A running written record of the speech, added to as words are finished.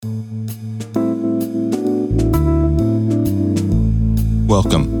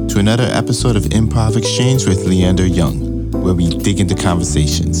Welcome to another episode of Improv Exchange with Leander Young, where we dig into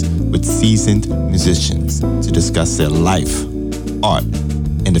conversations with seasoned musicians to discuss their life, art,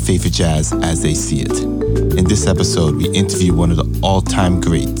 and the faith of jazz as they see it. In this episode, we interview one of the all-time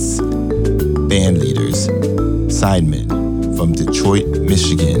greats, band leaders, sidemen from Detroit,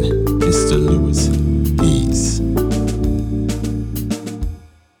 Michigan, Mr. Louis Hayes.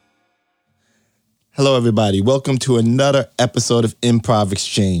 Hello, everybody. Welcome to another episode of Improv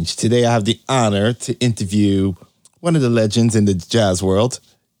Exchange. Today, I have the honor to interview one of the legends in the jazz world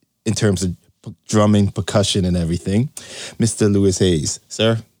in terms of drumming, percussion, and everything, Mr. Louis Hayes.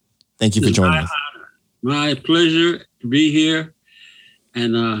 Sir, thank you for joining us. My pleasure to be here,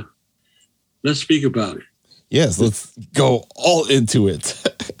 and let's speak about it. Yes, let's go all into it.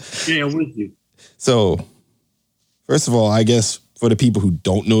 Yeah, I'm with you. So, first of all, I guess for the people who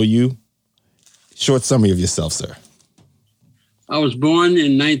don't know you, short summary of yourself, sir. I was born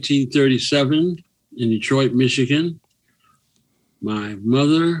in 1937 in Detroit, Michigan. My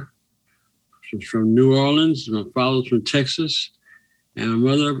mother was from New Orleans. My father was from Texas. And my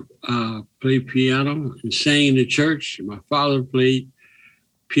mother played piano and sang in the church. My father played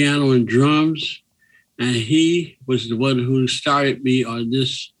piano and drums. And he was the one who started me on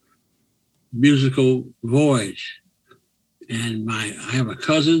this musical voyage. And I have a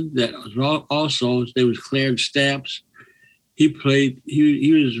cousin that was also, his name was Clarence Stamps. He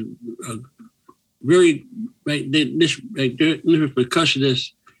was a very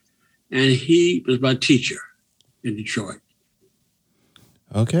percussionist, and he was my teacher in Detroit.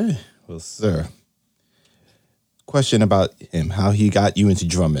 Okay. Well, sir, question about him, how he got you into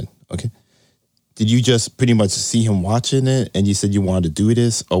drumming. Okay. Did you just pretty much see him watching it and you said you wanted to do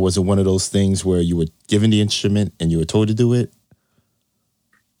this? Or was it one of those things where you were given the instrument and you were told to do it?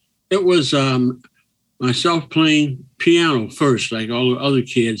 It was myself playing piano first, like all the other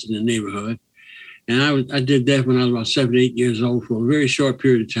kids in the neighborhood. And I did that when I was about 7, 8 years old for a very short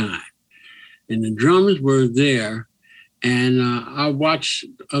period of time. And the drums were there. And I watched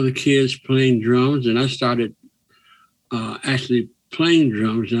other kids playing drums, and I started actually playing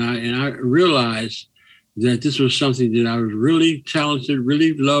drums. And I realized that this was something that I was really talented,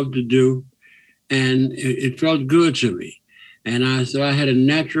 really loved to do. And it felt good to me. And I thought I had a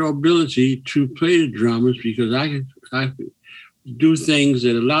natural ability to play the drums because I could do things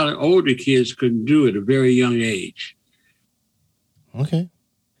that a lot of older kids couldn't do at a very young age. Okay.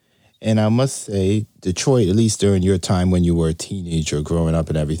 And I must say, Detroit, at least during your time when you were a teenager growing up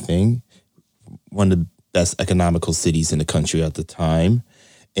and everything, one of the best economical cities in the country at the time.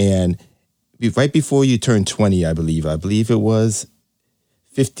 And right before you turned 20, I believe it was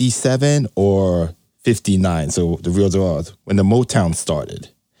 57 or 59. So the real draw, when the Motown started.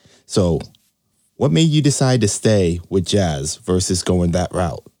 So what made you decide to stay with jazz versus going that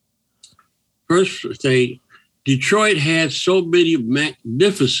route? First thing, Detroit had so many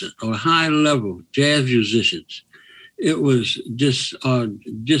magnificent or high-level jazz musicians. It was just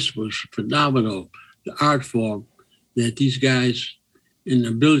was phenomenal, the art form that these guys and the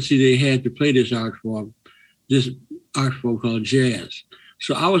ability they had to play this art form called jazz.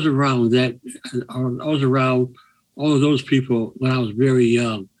 So I was around all of those people when I was very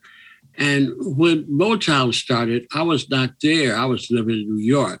young. And when Motown started, I was not there. I was living in New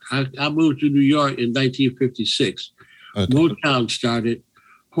York. I moved to New York in 1956. Okay. Motown started.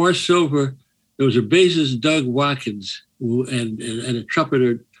 Horace Silver, there was a bassist, Doug Watkins, and a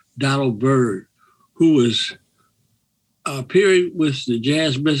trumpeter, Donald Byrd, who was appearing with the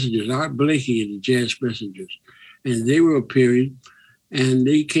Jazz Messengers, Art Blakey and the Jazz Messengers. And they were appearing. And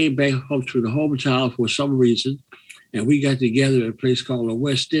they came back home to the hometown for some reason. And we got together at a place called the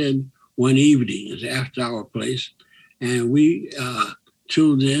West End one evening. It was an after-hour place. And we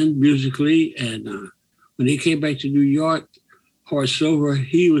tuned in musically. And when they came back to New York, Horace Silver,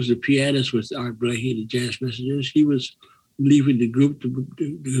 he was the pianist with Art Blakey and the Jazz Messengers. He was leaving the group.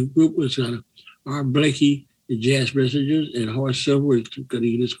 The group was Art Blakey, the Jazz Messengers, and Horace Silver was going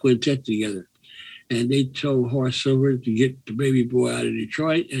to get this quintet together. And they told Horace Silver to get the baby boy out of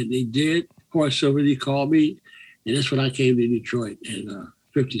Detroit, and they did. Horace Silver, he called me, and that's when I came to Detroit in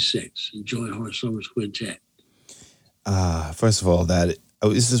 56 and joined Horace Silver's quintet. First of all,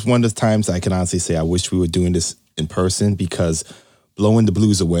 this is one of the times I can honestly say I wish we were doing this in person because Blowing the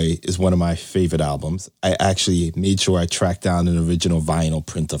Blues Away is one of my favorite albums. I actually made sure I tracked down an original vinyl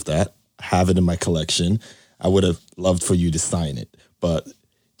print of that. I have it in my collection. I would have loved for you to sign it, but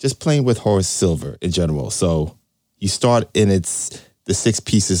just playing with Horace Silver in general. So you start in the 6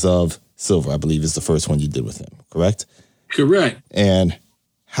 pieces of Silver, I believe is the first one you did with him, correct? Correct. And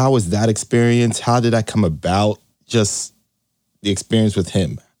how was that experience? How did that come about? Just the experience with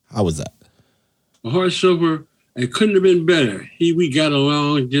him? How was that? Horace Silver, it couldn't have been better. We got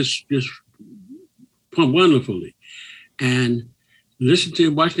along just wonderfully, and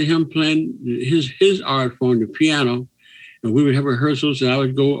watching him playing his art form, the piano, and we would have rehearsals, and I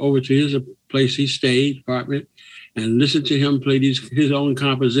would go over to his place he stayed, apartment, and listen to him play his own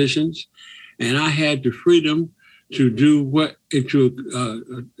compositions, and I had the freedom to do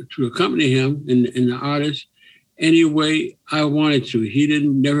to accompany him in the artist any way I wanted to. He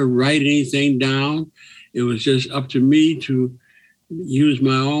didn't never write anything down. It was just up to me to use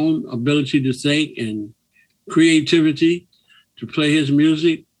my own ability to think and creativity to play his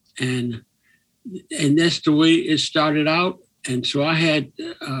music, and that's the way it started out. And so I had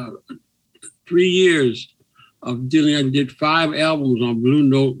 3 years of dealing. I did 5 albums on Blue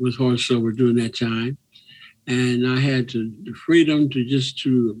Note with Horace Silver during that time, and I had the freedom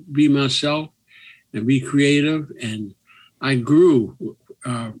to be myself and be creative. And I grew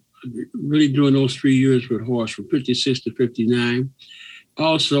really during those 3 years with Horace from 56 to 59.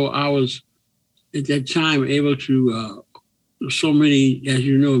 Also, I was at that time able to, so many, as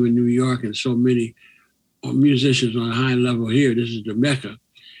you know, in New York, and so many musicians on a high level here. This is the Mecca.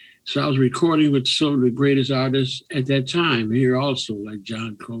 So I was recording with some of the greatest artists at that time here also, like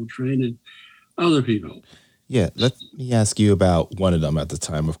John Coltrane and other people. Yeah, let me ask you about one of them at the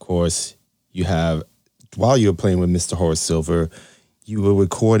time. Of course, while you were playing with Mr. Horace Silver, you were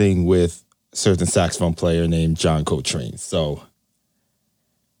recording with a certain saxophone player named John Coltrane. So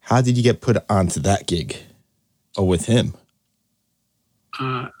how did you get put onto that gig or with him?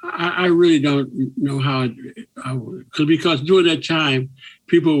 I really don't know how, because during that time,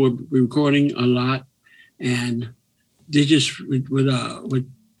 people were recording a lot, and they just was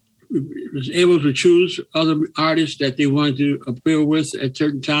able to choose other artists that they wanted to appear with at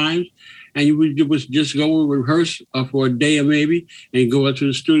certain times. And you would just go and rehearse for a day or maybe, and go up to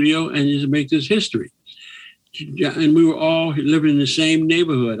the studio and just make this history. And we were all living in the same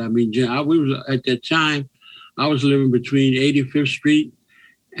neighborhood. I mean, at that time, I was living between 85th Street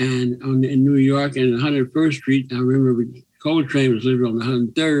and in New York and 101st Street. I remember Coltrane was living on the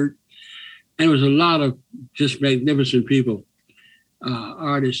 103rd. And there was a lot of just magnificent people,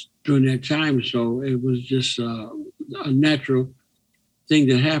 artists during that time. So it was just a natural thing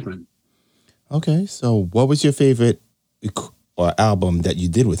that happened. Okay, so what was your favorite or album that you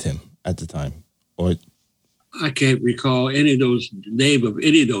did with him at the time? Or I can't recall any of those name of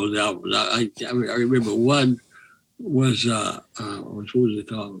any of those albums. I remember one was what was it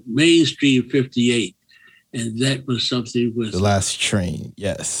called? Main Street 58, and that was something with The Last Train.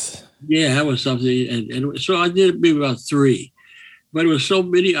 Yes. Yeah, that was something, and so I did maybe about 3, but it was so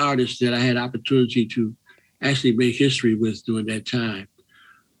many artists that I had opportunity to actually make history with during that time,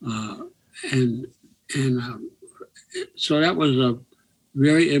 so that was a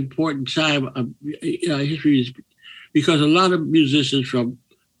very important time of history, because a lot of musicians from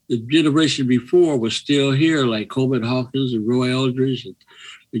the generation before was still here, like Coleman Hawkins and Roy Eldridge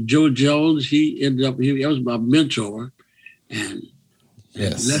and Joe Jones. He was my mentor, and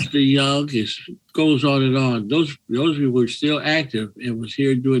yes, Lester Young. It goes on and on. Those people were still active and was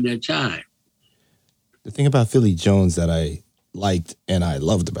here during that time. The thing about Philly Jones that I liked and I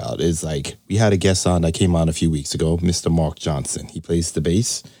loved about is, like, we had a guest on that came on a few weeks ago, Mr. Mark Johnson. He plays the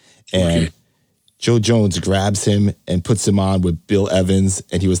bass, and okay, Joe Jones grabs him and puts him on with Bill Evans,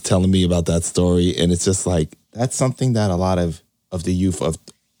 and he was telling me about that story, and it's just like, that's something that a lot of the youth of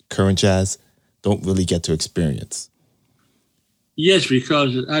current jazz don't really get to experience. Yes,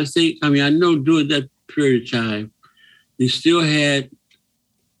 because I know during that period of time, they still had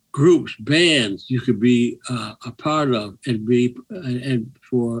groups, bands you could be a part of and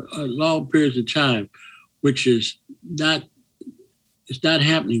for long periods of time, which is not. It's not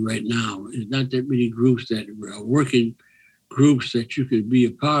happening right now. There's not that many groups that are working groups that you could be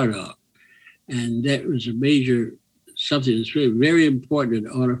a part of. And that was a major, something that's very, very important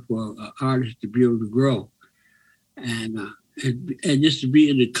in order for artists to be able to grow. And just to be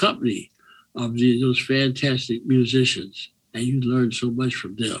in the company of those fantastic musicians. And you learn so much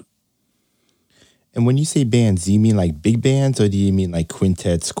from them. And when you say bands, do you mean like big bands, or do you mean like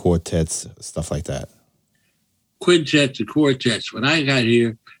quintets, quartets, stuff like that? Quintets and quartets. When I got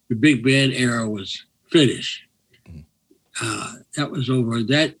here, the big band era was finished. That was over.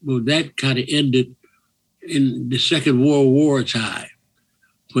 That kind of ended in the Second World War time,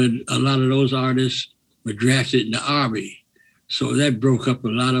 when a lot of those artists were drafted in the Army. So that broke up a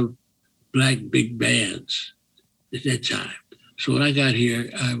lot of black big bands at that time. So when I got here,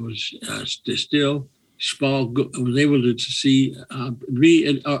 I was still small. I was able to see,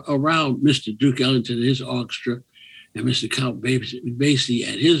 be around Mr. Duke Ellington and his orchestra, and Mr. Count Basie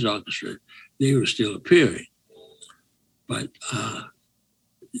and his orchestra, they were still appearing. But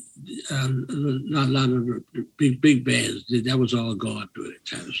not a lot of the big bands, that was all gone through that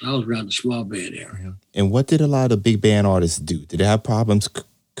time. So I was around the small band area. And what did a lot of big band artists do? Did they have problems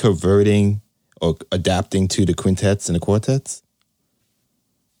converting or adapting to the quintets and the quartets?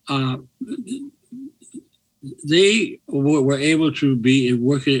 They were able to be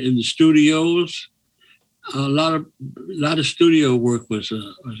working in the studios. A lot of studio work was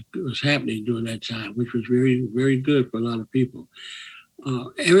happening during that time, which was very, very good for a lot of people.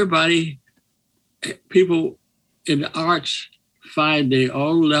 People in the arts find their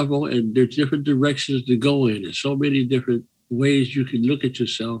own level, and there's different directions to go in. There's so many different ways you can look at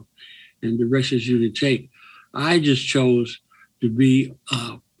yourself and directions you can take. I just chose to be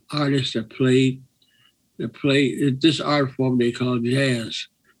an artist that played this art form they call jazz,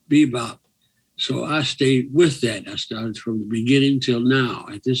 bebop. So I stayed with that. I started from the beginning till now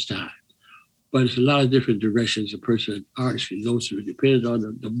at this time. But it's a lot of different directions a person, artist, can go through. It depends on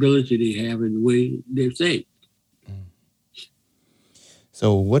the ability they have and the way they think.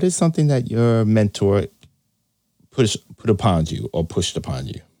 So what is something that your mentor put upon you or pushed upon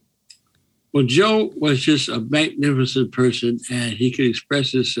you? Well, Joe was just a magnificent person, and he could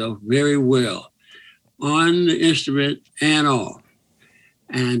express himself very well on the instrument and off.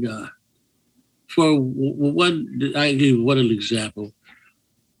 And for one, I give you one example.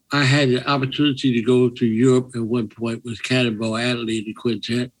 I had the opportunity to go to Europe at one point with Cannonball Adderley and the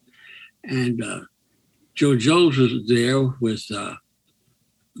quintet, and Joe Jones was there with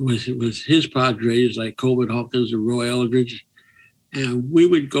his padres like Coleman Hawkins and Roy Eldridge, and we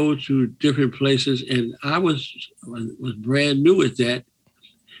would go to different places. And I was brand new at that,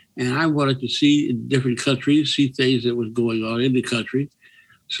 and I wanted to see different countries, see things that was going on in the country.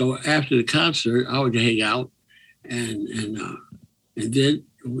 So after the concert, I would hang out and then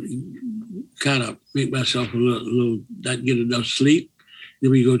kind of make myself a little not get enough sleep.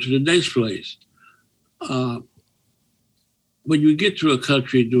 Then we go to the next place. When you get to a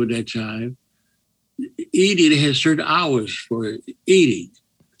country during that time, eating has certain hours for eating.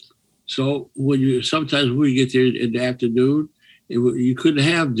 So sometimes when we get there in the afternoon, you couldn't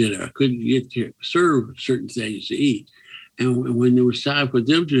have dinner, couldn't get to serve certain things to eat. And when it was time for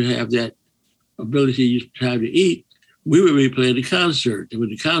them to have that ability, time to eat, we would be playing the concert. And when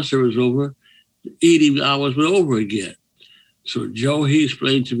the concert was over, the eating hours were over again. So Joe, he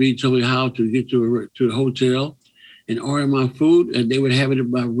explained to me, told me how to get to the hotel and order my food, and they would have it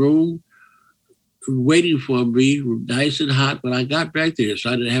in my room waiting for me, nice and hot when I got back there.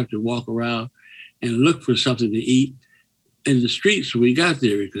 So I didn't have to walk around and look for something to eat in the streets when we got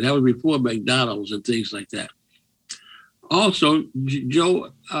there, because that was before McDonald's and things like that. Also,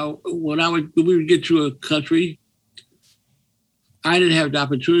 Joe, when we would get to a country, I didn't have the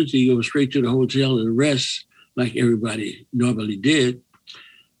opportunity to go straight to the hotel and rest like everybody normally did.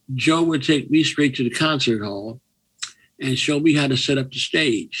 Joe would take me straight to the concert hall and show me how to set up the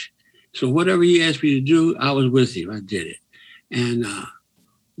stage. So whatever he asked me to do, I was with him. I did it. And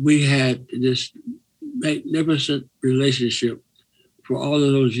we had this magnificent relationship for all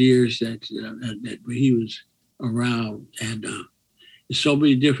of those years that he was around. And there's so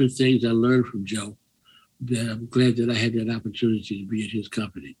many different things I learned from Joe that I'm glad that I had that opportunity to be in his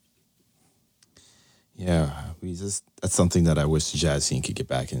company. Yeah, that's something that I wish the jazz scene could get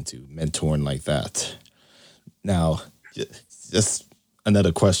back into, mentoring like that. Now, just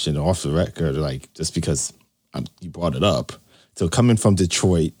another question off the record, like just because you brought it up. So coming from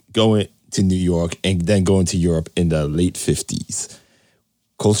Detroit, going to New York, and then going to Europe in the late 50s,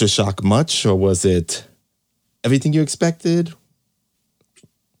 culture shock much, or was it everything you expected?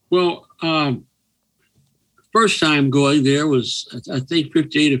 Well, first time going there was, I think,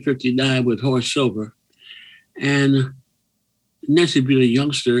 58 or 59 with Horace Silver. And Nancy being a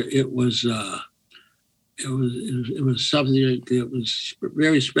youngster, it was something that was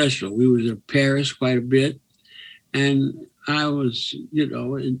very special. We were in Paris quite a bit, and I was,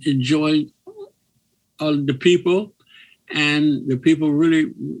 enjoying all the people, and the people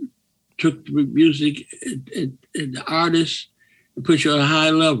really took the music and the artists and put you on a high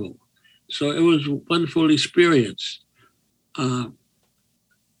level. So it was a wonderful experience, and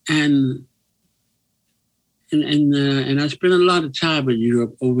I spent a lot of time in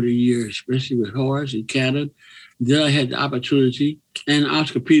Europe over the years, especially with Horace and Cannon. Then I had the opportunity, and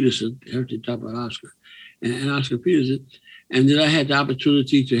Oscar Peterson, I heard you talk about Oscar, and Oscar Peterson, and then I had the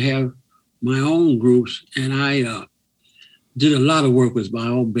opportunity to have my own groups, and I did a lot of work with my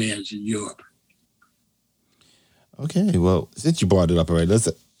own bands in Europe. Okay, well, since you brought it up already, let's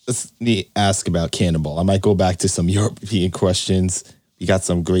let's me ask about Cannonball. I might go back to some European questions. We got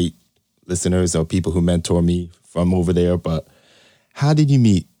some great listeners or people who mentor me from over there. But how did you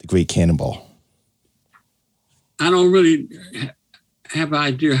meet the great Cannonball? I don't really have an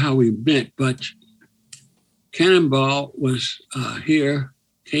idea how we met, but Cannonball was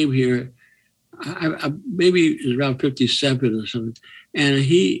came here. Maybe it was around 57 or something. And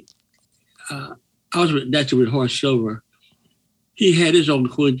I was with Horace Silver. He had his own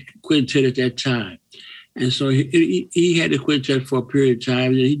quintet at that time. And so he had a quintet for a period of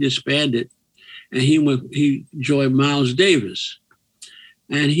time, and then he disbanded. And he joined Miles Davis.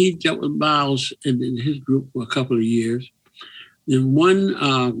 And he dealt with Miles in his group for a couple of years. Then one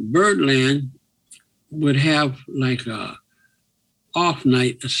Birdland would have like a off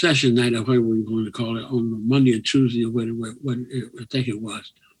night, a session night, or whatever we're going to call it, on Monday or Tuesday, or whatever I think it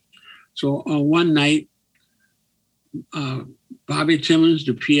was. So on one night, Bobby Timmons,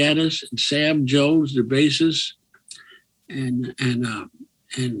 the pianist, and Sam Jones, the bassist, and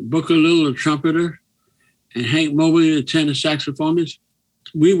Booker Little, the trumpeter, and Hank Mobley, the tenor saxophonist,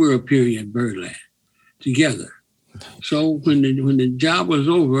 we were appearing at Birdland together. So when the job was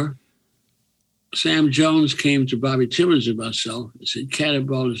over, Sam Jones came to Bobby Timmons and myself and said,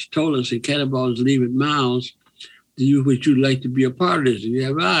 Cannonball has told us that Cannonball is leaving Miles. Would you like to be a part of this? Do you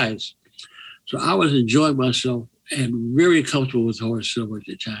have eyes? So I was enjoying myself and very comfortable with Horace Silver at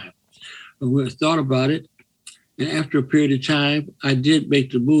the time. But we thought about it. And after a period of time, I did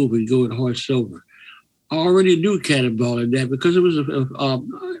make the move and go with Horace Silver. I already knew Cannonball in that because it was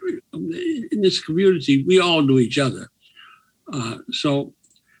in this community, we all knew each other. So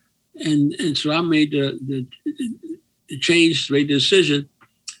I made the change, made the decision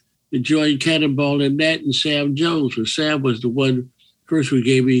to join Cannonball in that and Sam Jones. So Sam was the one first who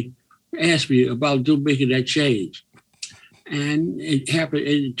asked me about making that change. And it happened,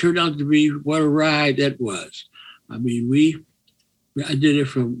 it turned out to be what a ride that was. I mean, I did it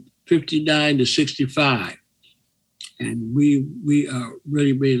from 59 to 65. And we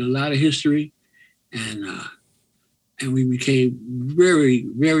really made a lot of history, and we became very,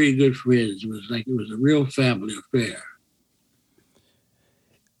 very good friends. It was a real family affair.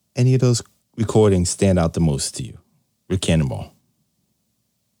 Any of those recordings stand out the most to you with Cannonball?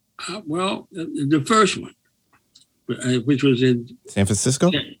 Well, the first one, which was in San Francisco?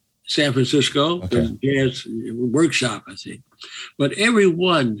 San Francisco, okay. Jazz workshop, I think. But every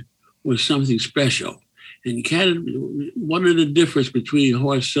one was something special. And Cannon, one of the difference between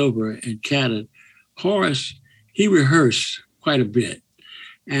Horace Silver and Cannon, Horace, he rehearsed quite a bit.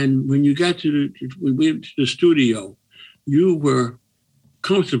 And when you got we went to the studio, you were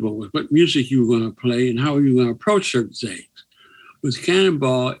comfortable with what music you were going to play and how you were going to approach certain things. With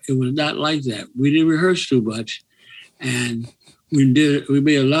Cannonball, it was not like that. We didn't rehearse too much, and we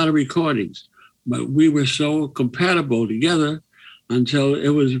made a lot of recordings, but we were so compatible together until it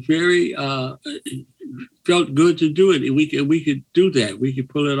was very felt good to do it. And we could do that. We could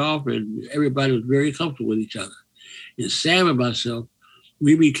pull it off, and everybody was very comfortable with each other. And Sam and myself,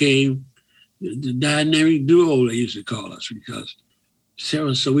 we became the dynamic duo, they used to call us, because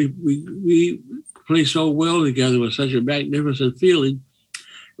Sarah. So we play so well together with such a magnificent feeling.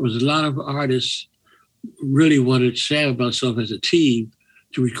 It was a lot of artists really wanted Sam and myself as a team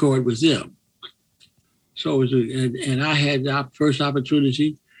to record with them. So it was, and I had the first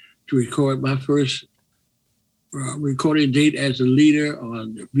opportunity to record my first recording date as a leader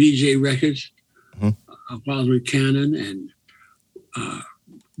on VJ Records, with Cannon, and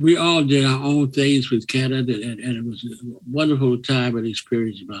we all did our own things with Cannon, and it was a wonderful time and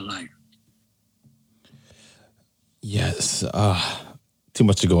experience in my life. Yes, too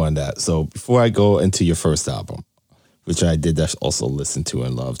much to go on that. So before I go into your first album, which I did also listen to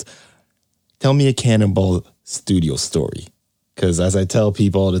and loved, tell me a Cannonball studio story. Because as I tell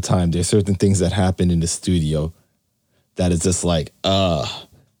people all the time, there's certain things that happen in the studio that is just like, that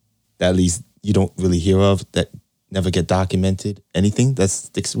at least you don't really hear of, that never get documented. Anything that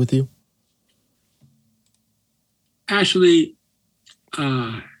sticks with you? Actually,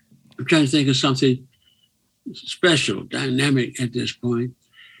 I'm trying to think of something special, dynamic at this point.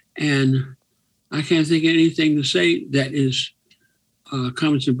 And I can't think of anything to say that is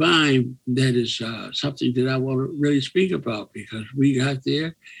comes to mind that is something that I want to really speak about, because we got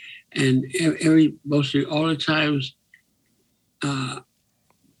there, and mostly all the times.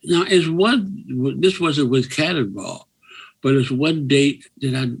 Now, this wasn't with Cannonball, but it's one date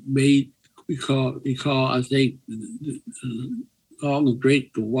that I made. We call I think Long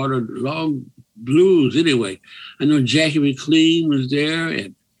Drink the Water, Long Blues. Anyway, I know Jackie McLean was there,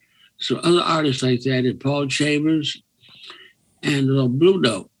 and some other artists like that, and Paul Chambers, and Blue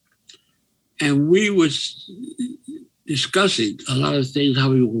Note. And we was discussing a lot of things, how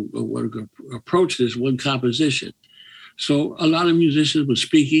we were going to approach this one composition. So a lot of musicians were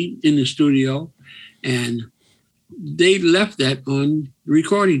speaking in the studio, and they left that on the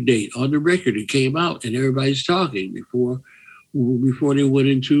recording date, on the record. It came out, and everybody's talking before they went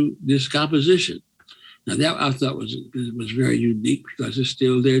into this composition. Now that I thought was very unique because it's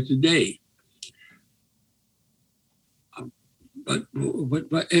still there today. But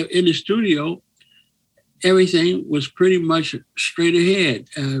in the studio, everything was pretty much straight ahead.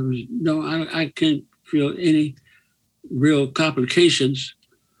 I can't feel any real complications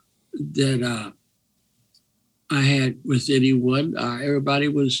that I had with anyone. Everybody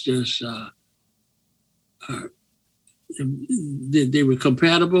was just they were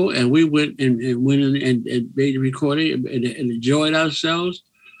compatible, and we went and made the recording and enjoyed ourselves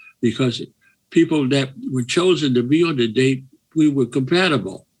because people that were chosen to be on the date, we were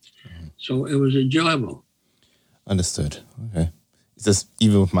compatible. So it was enjoyable. Understood. Okay. It's just,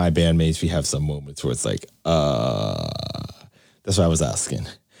 even with my bandmates, we have some moments where it's like, that's what I was asking.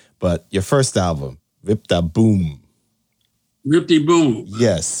 But your first album, Rip Da Boom. Rip Da Boom.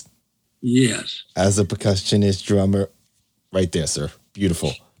 Yes. Yes. As a percussionist, drummer, right there, sir.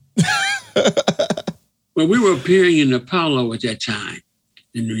 Beautiful. Well, we were appearing in Apollo at that time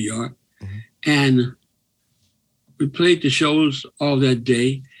in New York. Mm-hmm. And we played the shows all that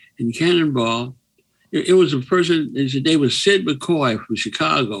day in Cannonball. It was a person, his name was Sid McCoy from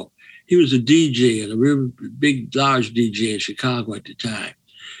Chicago. He was a DJ, and a real big, large DJ in Chicago at the time.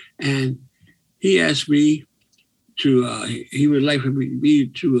 And he asked me to, he would like for me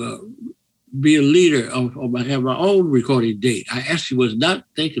to be a leader have my own recording date. I actually was not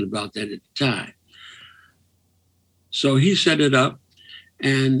thinking about that at the time. So he set it up,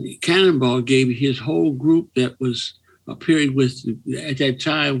 and Cannonball gave me his whole group that was appearing with at that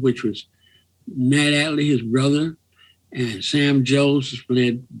time, which was Matt Atlee, his brother, and Sam Jones was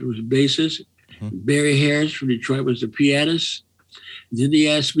the bassist. Mm-hmm. Barry Harris from Detroit was the pianist. Then he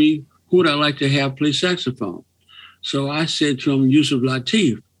asked me who would I like to have play saxophone. So I said to him, Yusuf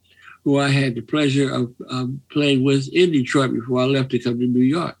Lateef, who I had the pleasure of playing with in Detroit before I left to come to New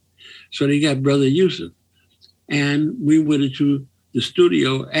York. So they got Brother Yusuf. And we went into the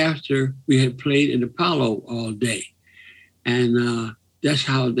studio after we had played in Apollo all day. And that's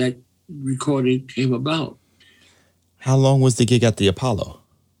how that recording came about. How long was the gig at the Apollo?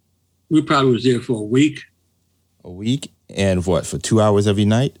 We probably was there for a week. A week? And what, for 2 hours every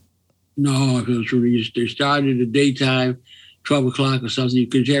night? No, it was really, they started in the daytime, 12 o'clock or something. You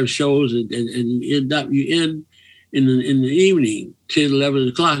could have shows and you end in the evening, 10, 11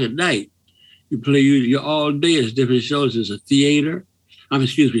 o'clock at night. You play you all day. It's different shows. It's a theater.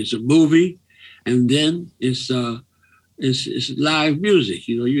 It's a movie. And then it's live music.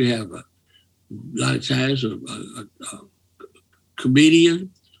 You know, you have a lot of times a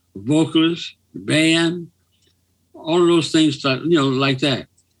comedian, a vocalist, a band, all of those things, like that.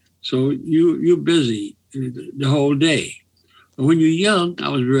 So you're busy the whole day. But when you're young, I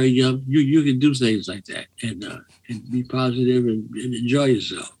was very young, you can do things like that and be positive and enjoy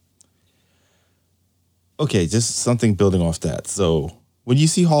yourself. Okay, just something building off that. So when you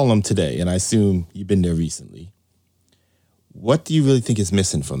see Harlem today, and I assume you've been there recently, what do you really think is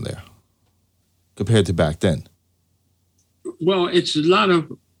missing from there compared to back then? Well, it's a lot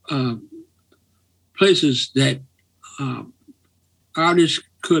of places that artists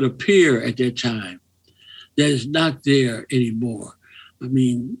could appear at that time that is not there anymore. I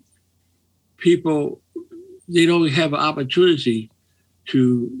mean, people, they don't have an opportunity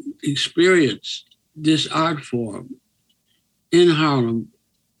to experience this art form in Harlem.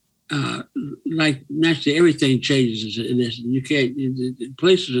 Like naturally, everything changes in this. You can't. The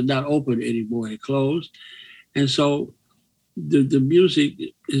places are not open anymore; they're closed, and so the music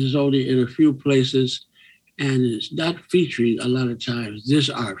is only in a few places, and it's not featuring a lot of times this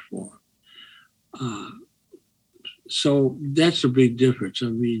art form. So that's a big difference. I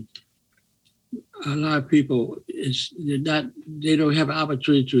mean, a lot of people they don't have an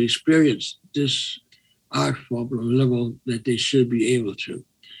opportunity to experience this art form on a level that they should be able to.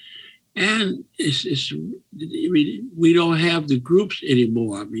 And we don't have the groups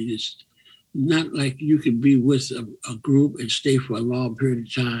anymore. I mean, it's not like you can be with a group and stay for a long period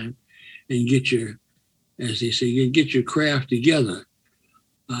of time and get your, as they say, get your craft together.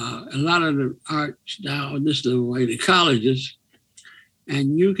 A lot of the arts now in this little way, the colleges,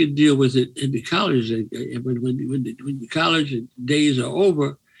 and you can deal with it in the colleges. But when the college days are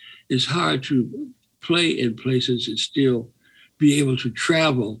over, it's hard to play in places and still be able to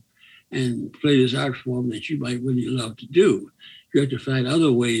travel and play this art form that you might really love to do. you have to find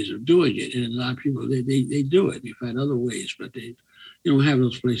other ways of doing it. And a lot of people, they do it. They find other ways, but they don't have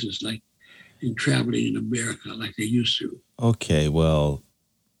those places like in traveling in America like they used to. Okay, well,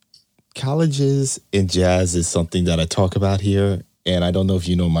 colleges and jazz is something that I talk about here, and I don't know if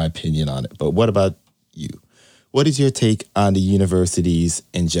you know my opinion on it, but what about you? What is your take on the universities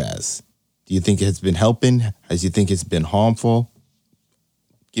and jazz? Do you think it's been helping? Do you think it's been harmful?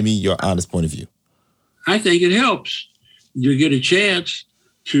 Give me your honest point of view. I think it helps. You get a chance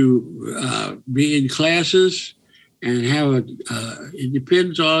to be in classes and have it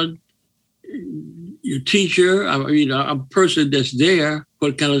depends on your teacher. I mean, a person that's there,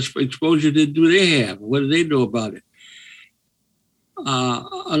 what kind of exposure do they have? What do they know about it?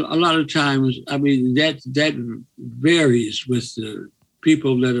 A lot of times, I mean, that varies with the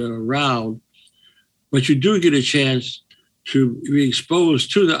people that are around, but you do get a chance to be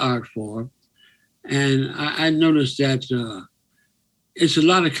exposed to the art form. And I noticed that it's a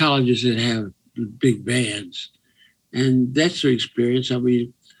lot of colleges that have big bands, and that's their experience. I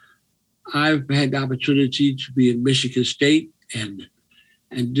mean, I've had the opportunity to be in Michigan State and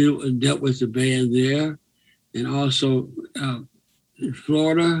dealt with the band there, and also in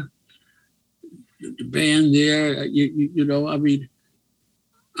Florida, the band there. You know, I mean,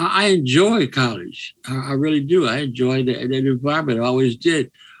 I enjoy college. I really do. I enjoy that environment. I always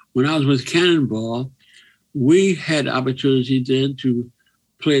did. When I was with Cannonball, we had the opportunity then to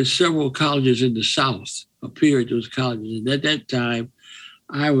play at several colleges in the South, appear at those colleges. And at that time,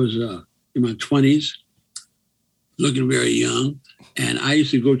 I was in my 20s, looking very young. And I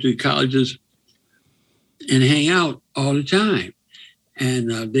used to go to the colleges and hang out all the time.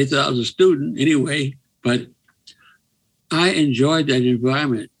 And they thought I was a student anyway, but I enjoyed that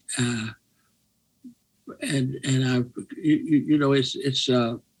environment. And I, you know,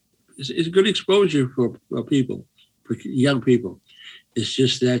 it's good exposure for people, for young people. It's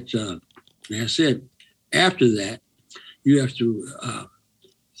just that, like I said, after that, you have to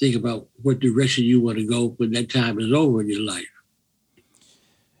think about what direction you want to go when that time is over in your life.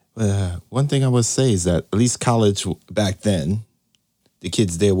 One thing I would say is that at least college back then, the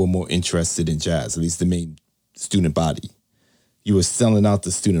kids there were more interested in jazz, at least the main student body. You were selling out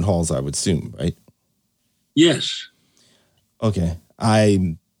the student halls, I would assume, right? Yes. Okay.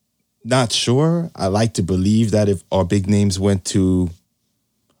 I'm not sure. I like to believe that if our big names went to,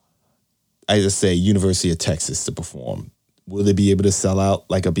 I just say, University of Texas to perform, will they be able to sell out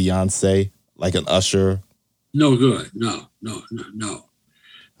like a Beyonce, like an Usher? No good. No.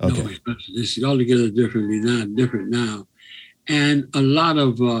 Okay. No, it's altogether different now. And a lot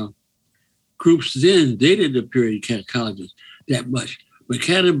of groups then, they didn't appear in colleges that much. But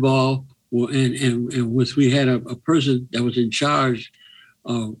Cannonball, and we had a person that was in charge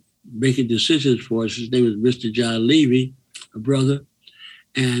of making decisions for us. His name was Mr. John Levy, a brother.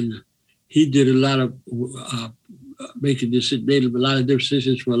 And he did a lot of made a lot of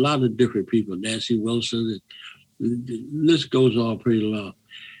decisions for a lot of different people. Nancy Wilson, and the list goes on pretty long.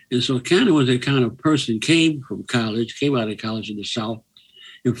 And so Cannon was that kind of person, came out of college in the South,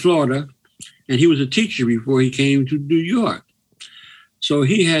 in Florida, and he was a teacher before he came to New York. So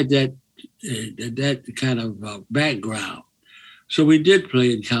he had that kind of background. So we did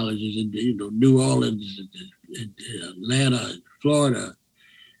play in colleges in New Orleans, and Atlanta, and Florida,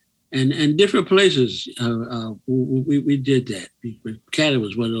 and different places. We did that. Cannon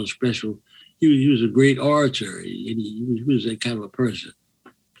was one of those special. He was a great orator, and he was that kind of a person.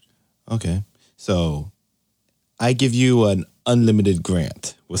 Okay. So I give you an unlimited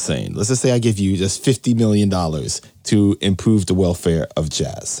grant, we're saying. Let's just say I give you just $50 million to improve the welfare of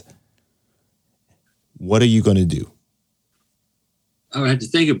jazz. What are you going to do? I would have to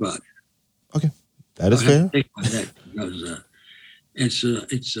think about it. Okay. That is fair. Think about that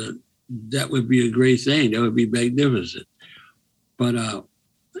because that would be a great thing. That would be magnificent. But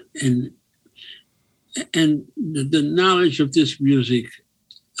and the knowledge of this music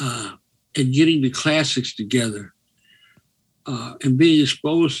and getting the classics together and being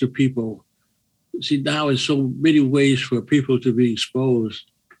exposed to people. See, now there's so many ways for people to be exposed,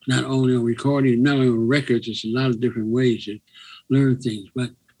 not only on recording, not only on records. It's a lot of different ways to learn things.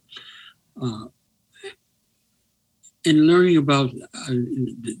 But in learning about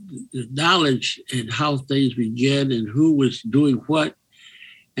the knowledge and how things began and who was doing what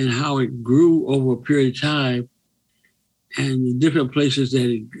and how it grew over a period of time, and the different places that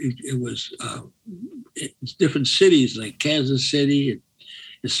it was, it's different cities like Kansas City at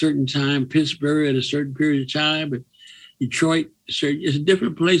a certain time, Pittsburgh at a certain period of time, and Detroit, it's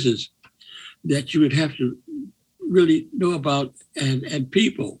different places that you would have to really know about and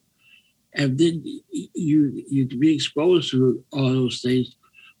people. And then you to be exposed to all those things.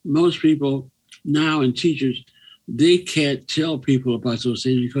 Most people now and teachers, they can't tell people about those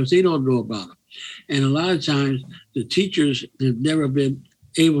things because they don't know about them. And a lot of times the teachers have never been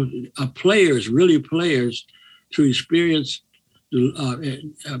able to, players, really players, to experience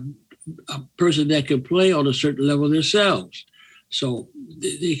a person that can play on a certain level themselves. So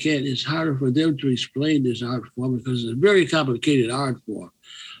they can't, it's harder for them to explain this art form because it's a very complicated art form.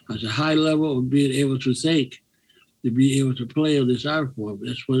 It's a high level of being able to think, to be able to play on this art form.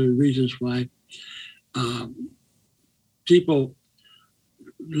 That's one of the reasons why people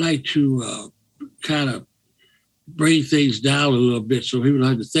like to kind of bring things down a little bit so people don't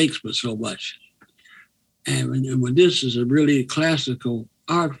have to think so much. And when this is a really classical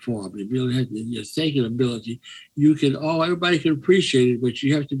art form, you really have your thinking ability, everybody can appreciate it, but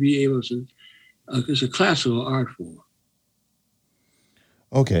you have to be able to, it's a classical art form.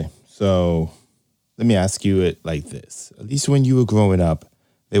 Okay, so let me ask you it like this. At least when you were growing up,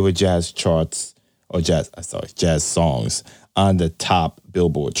 there were jazz charts, jazz songs on the top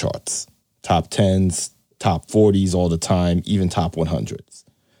Billboard charts. Top 10s, top 40s all the time, even top 100s.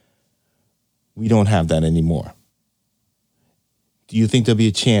 We don't have that anymore. Do you think there'll be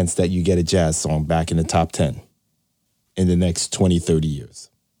a chance that you get a jazz song back in the top 10 in the next 20, 30 years?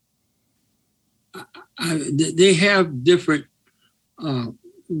 They have different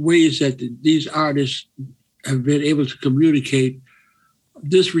ways that these artists have been able to communicate.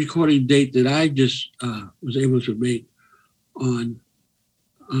 This recording date that I just was able to make on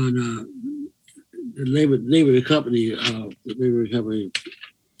the name of the company,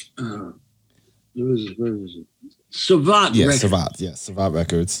 Savant Records. Savant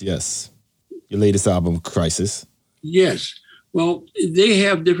Records, yes. Your latest album, Crisis. Yes. Well, they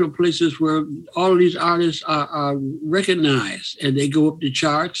have different places where all of these artists are recognized and they go up the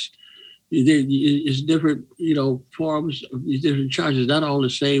charts. It's different, forms of these different charts. It's not all the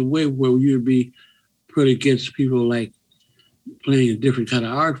same way where you'd be put against people like playing a different kind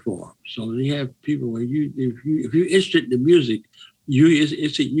of art form. So they have people where if you're interested in the music,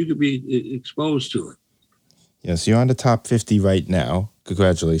 you could be exposed to it. Yes, you're on the top 50 right now.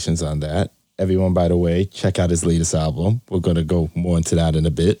 Congratulations on that. Everyone, by the way, check out his latest album. We're going to go more into that in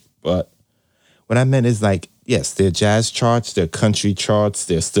a bit. But what I meant is yes, there are jazz charts, there are country charts,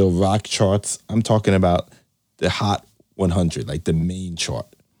 there's still rock charts. I'm talking about the Hot 100, like the main chart.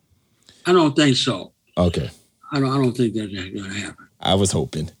 I don't think so. Okay. I don't think that's going to happen. I was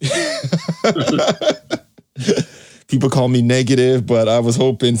hoping. People call me negative, but I was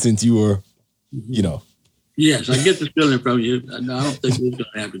hoping since you were, Yes, I get the feeling from you. I don't think it's going to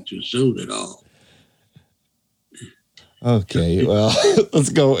happen too soon at all. Okay, well, let's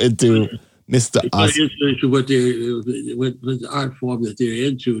go into Mr. Oscar. Into what the art form that they're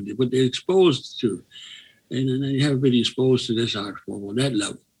into, what they're exposed to. And then they haven't been exposed to this art form on that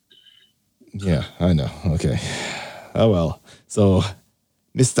level. Yeah, I know. Okay. Oh, well. So,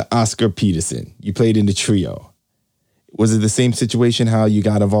 Mr. Oscar Peterson, you played in the trio. Was it the same situation how you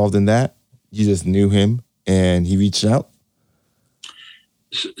got involved in that? You just knew him and he reached out?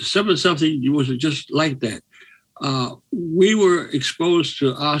 Something was just like that. We were exposed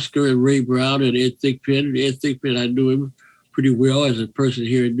to Oscar and Ray Brown and Ed Thigpen. Ed Thigpen, I knew him pretty well as a person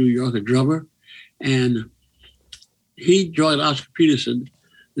here in New York, a drummer. And he joined Oscar Peterson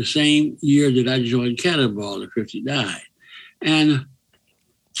the same year that I joined Cannonball in '59. And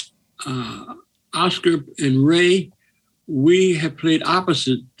Oscar and Ray, we have played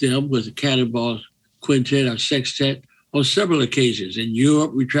opposite them with the Cannonball Quintet or Sextet on several occasions. In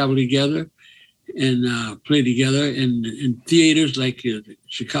Europe, we traveled together and played together in theaters like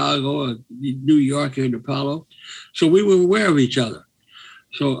Chicago or New York here in Apollo. So we were aware of each other.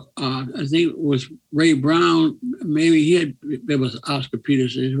 So I think with Ray Brown, maybe he had been with Oscar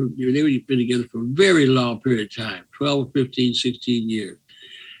Peterson. They had been together for a very long period of time, 12, 15, 16 years.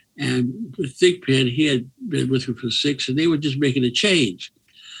 And with Thigpen, he had been with him for 6, and they were just making a change.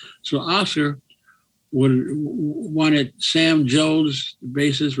 So Oscar wanted Sam Jones, the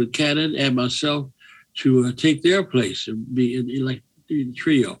bassist with Cannon, and myself to take their place and be in the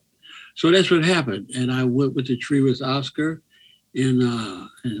trio. So that's what happened. And I went with the trio with Oscar in,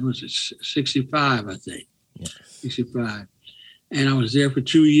 was it 65, I think. Yes. 65. And I was there for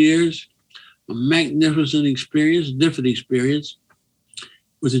 2 years. A magnificent experience, different experience.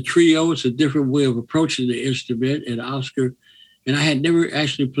 With a trio, it's a different way of approaching the instrument. And Oscar, and I had never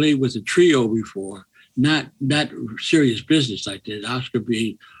actually played with a trio before, not serious business like that. Oscar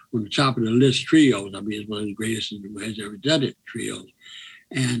being on the top of the list trios, I mean, it's one of the greatest who has ever done it, trios.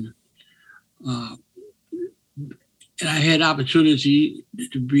 And and I had opportunity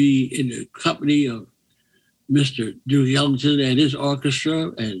to be in the company of Mr. Duke Ellington and his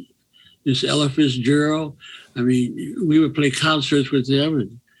orchestra and Miss Ella Fitzgerald. I mean, we would play concerts with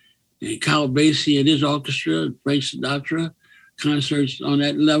them and Count Basie and his orchestra, and Frank Sinatra, concerts on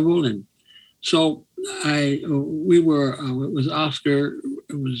that level. And so we were with Oscar.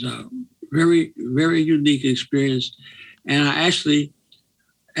 It was a very, very unique experience. And I actually,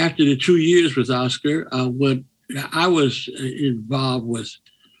 after the 2 years with Oscar, I was involved with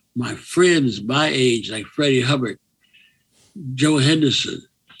my friends my age, like Freddie Hubbard, Joe Henderson.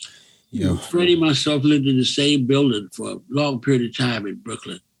 Yeah. Freddie and myself lived in the same building for a long period of time in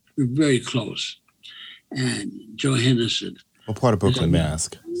Brooklyn. We were very close. And Joe Henderson. What part of Brooklyn, may I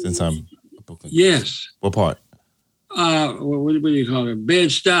ask? Since I'm a Brooklyn. Yes. What part? What do you call it?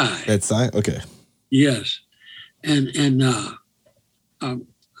 Bed-Stuy. Bed-Stuy? Okay. Yes. And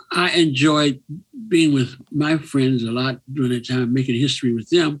I enjoyed being with my friends a lot during that time, making history with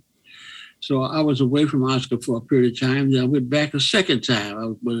them. So I was away from Oscar for a period of time. Then I went back a second time. I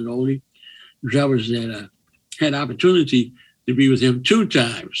was one of the only drummers that had opportunity to be with him 2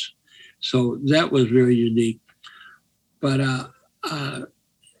 times. So that was very unique. But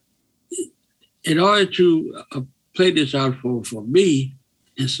in order to play this out for me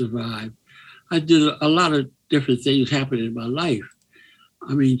and survive, I did a lot of different things happen in my life.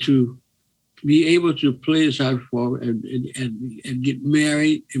 I mean, to be able to play this out for and get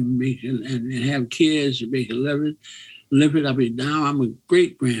married and have kids and make a living. I mean, now I'm a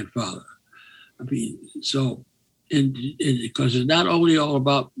great grandfather. I mean, so and because it's not only all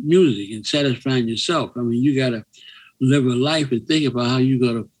about music and satisfying yourself. I mean, you got to live a life and think about how you're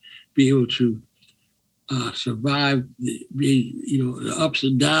going to be able to survive the ups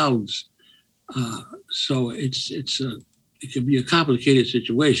and downs. So it can be a complicated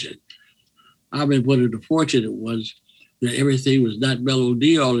situation. I've been one of the fortunate ones that everything was not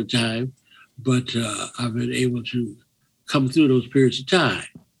melody all the time, but I've been able to come through those periods of time.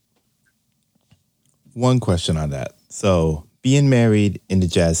 One question on that. So being married in the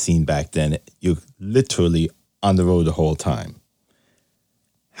jazz scene back then, you're literally on the road the whole time.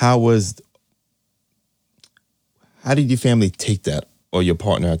 How did your family take that, or your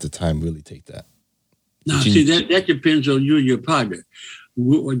partner at the time really take that? Now, see, that depends on you and your partner.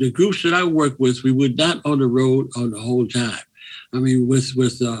 The groups that I work with, we were not on the road on the whole time. I mean,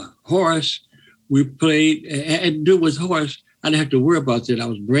 with Horace, we played, and with Horace, I didn't have to worry about that. I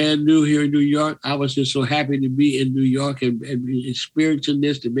was brand new here in New York. I was just so happy to be in New York and experiencing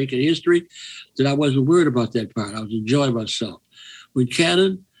this and making history that I wasn't worried about that part. I was enjoying myself. With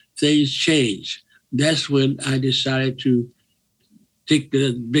Cannon, things changed. That's when I decided to take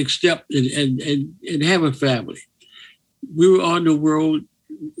the big step and have a family. We were on the road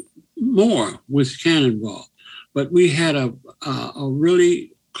more with Cannonball, but we had a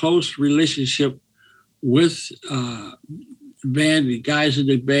really close relationship with band, the guys in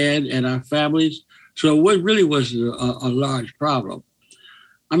the band and our families. So what really was a large problem.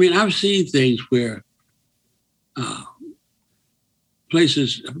 I mean, I've seen things where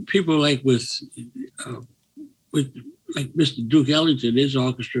places, people like with like Mr. Duke Ellington, his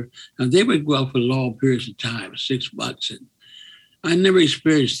orchestra, and they would go out for long periods of time, 6 months. And I never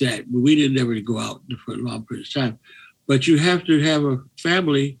experienced that. We didn't ever go out for long periods of time. But you have to have a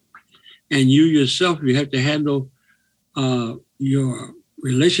family, and you yourself, you have to handle your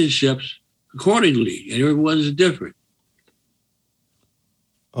relationships accordingly, and everyone's different.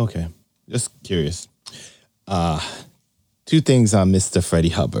 Okay, just curious. 2 things on Mr. Freddie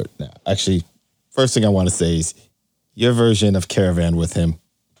Hubbard. Now, actually, first thing I want to say is your version of Caravan with him.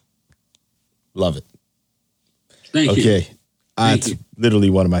 Love it. Thank you. Okay, it's literally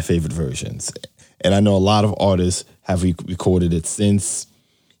one of my favorite versions. And I know a lot of artists have recorded it since.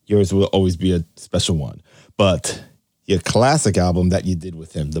 Yours will always be a special one. But your classic album that you did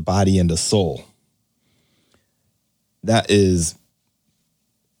with him, The Body and the Soul, that is,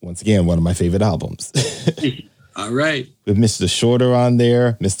 once again, one of my favorite albums. All right. With Mr. Shorter on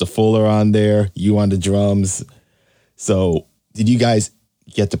there, Mr. Fuller on there, you on the drums. So did you guys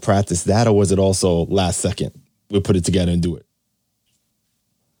get to practice that, or was it also last second? We'll put it together and do it.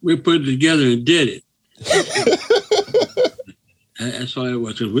 We put it together and did it. That's all it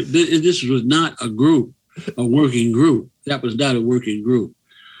was. This was not a group, a working group. That was not a working group.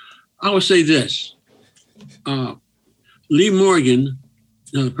 I would say this. Lee Morgan,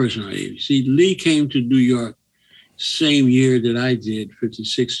 another person I knew. See, Lee came to New York same year that I did,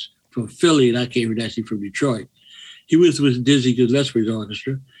 56, from Philly, and I came actually from Detroit. He was with Dizzy Gillespie's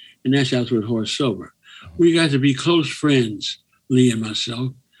orchestra, and that's also with Horace Silver. We got to be close friends, Lee and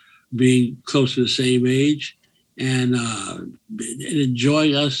myself, being close to the same age. and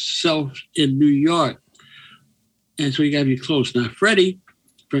enjoy ourselves in New York. And so you got to be close. Now, Freddie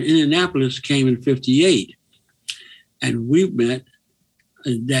from Indianapolis came in 58, and we met,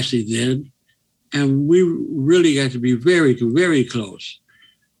 actually then, and we really got to be very, very close.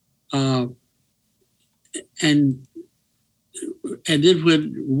 And then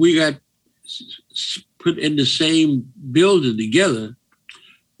when we got put in the same building together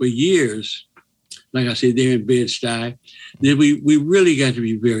for years, like I said, there in Bed-Stuy, then we really got to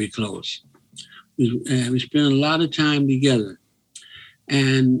be very close. We spent a lot of time together,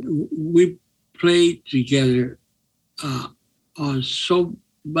 and we played together on so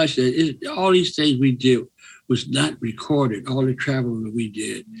much that all these things we did was not recorded. All the travel that we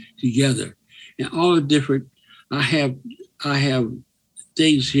did together, and all the different. I have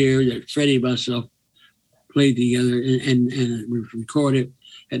things here that Freddie and myself played together and recorded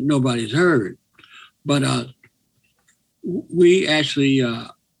that nobody's heard. But we actually,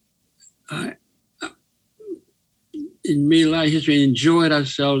 in made a lot of history and enjoyed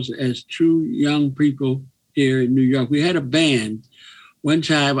ourselves as two young people here in New York. We had a band. One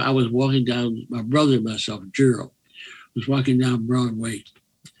time I was walking down, my brother and myself, Gerald, was walking down Broadway.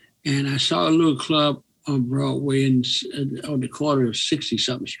 And I saw a little club on Broadway on the corner of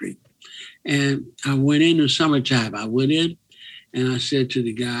 60-something Street. And I went in the summertime. I went in and I said to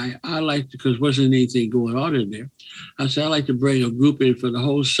the guy, because wasn't anything going on in there. I said, I'd like to bring a group in for the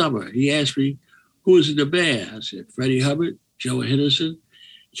whole summer. He asked me, who was in the band? I said, Freddie Hubbard, Joe Henderson,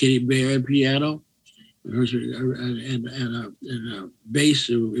 Kenny Bear on piano, and bass.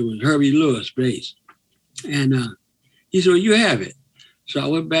 It was Herbie Lewis bass. And he said, well, you have it. So I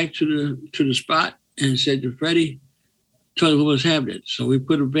went back to the spot and said to Freddie, told him what was happening. So we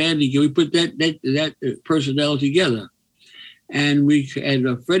put a band together. We put that personnel together, and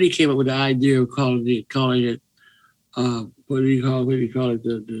Freddie came up with the idea of calling it. What did he call it? What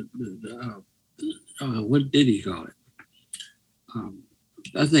did he call it?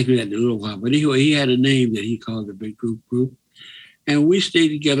 I think we had a little while, but he had a name that he called the big group, and we stayed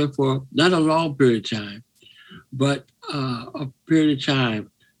together for not a long period of time, but a period of time.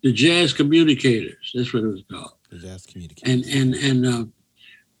 The Jazz Communicators, that's what it was called. The Jazz Communicators.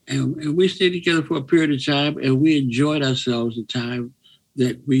 And we stayed together for a period of time, and we enjoyed ourselves the time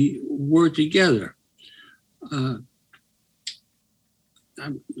that we were together. I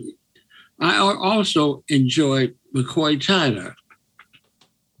also enjoyed McCoy Tyner.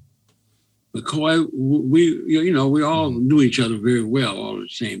 McCoy, we all knew each other very well, all the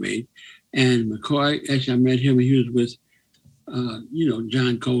same age. And McCoy, actually, I met him. He was with,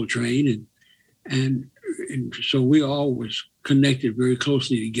 John Coltrane, and so we all was connected very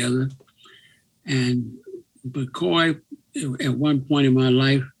closely together. And McCoy, at one point in my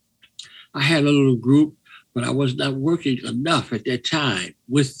life, I had a little group, but I was not working enough at that time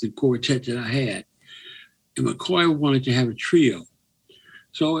with the quartet that I had. And McCoy wanted to have a trio.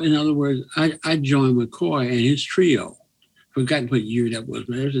 So in other words, I joined McCoy and his trio. Forgotten what year that was,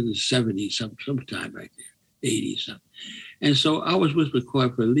 but it was in the 70s, sometime back there, 80s something. And so I was with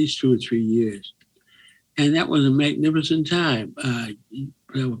McCoy for at least 2 or 3 years. And that was a magnificent time.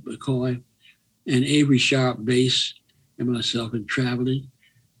 With McCoy and Avery Sharp bass and myself and traveling.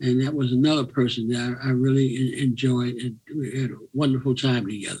 And that was another person that I really enjoyed, and we had a wonderful time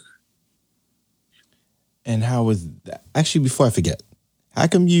together. And how was that? Actually, before I forget, how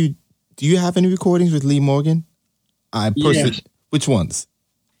come do you have any recordings with Lee Morgan? Yes. Which ones?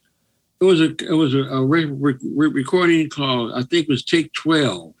 It was a recording called, I think it was Take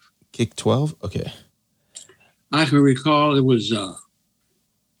 12. Kick 12? Okay. I can recall it was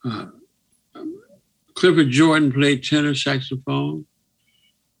Clifford Jordan played tenor saxophone,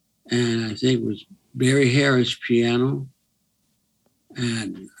 and I think it was Barry Harris piano,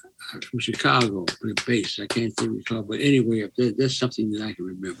 and from Chicago played bass. I can't recall, but anyway, that's something that I can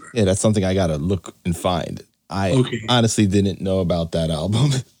remember. Yeah, that's something I gotta look and find. I honestly didn't know about that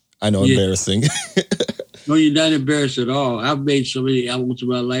album. I know, embarrassing. No, you're not embarrassed at all. I've made so many albums in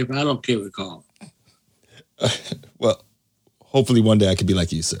my life, I don't care recall. Well, hopefully one day I could be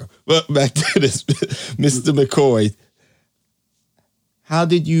like you, sir. But back to this, Mr. McCoy. How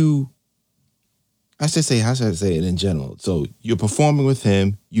should I say it in general? So you're performing with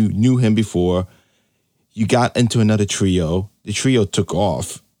him. You knew him before. You got into another trio. The trio took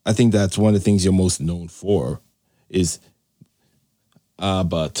off. I think that's one of the things you're most known for is,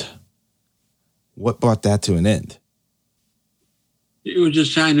 but what brought that to an end? It was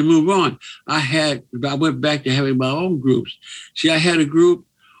just time to move on. I went back to having my own groups. See, I had a group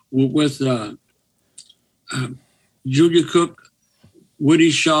with Julia Cook, Woody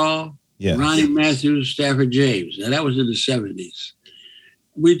Shaw, Yes. Ronnie Matthews, Stafford James. Now, that was in the 70s.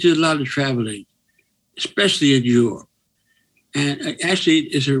 We did a lot of traveling, especially in Europe. And actually,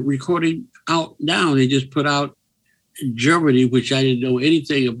 it's a recording out now. They just put out in Germany, which I didn't know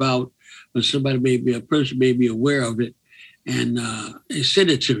anything about, but a person made me aware of it. And they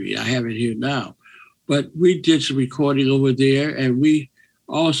sent it to me. I have it here now. But we did some recording over there, and we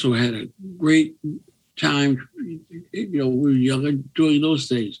also had a great time. We were younger doing those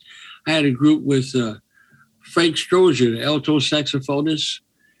things. I had a group with Frank Strozier, the alto saxophonist,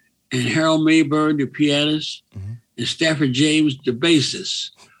 and Harold Mayburn, the pianist, and Stafford James, the bassist.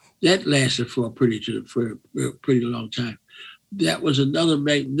 That lasted for a pretty long time. That was another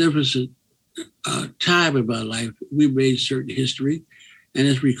magnificent time in my life. We made certain history, and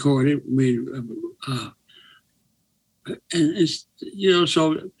it's recorded. And it's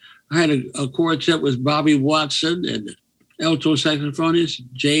so I had a quartet with Bobby Watson and the alto saxophonist,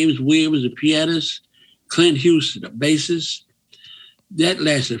 James Williams, the pianist, Clint Houston, the bassist. That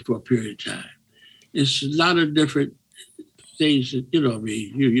lasted for a period of time. It's a lot of different things that, life,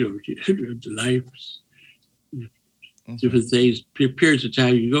 different things, periods of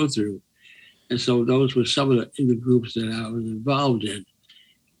time you go through. And so those were some of the groups that I was involved in.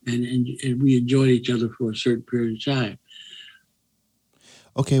 And we enjoyed each other for a certain period of time.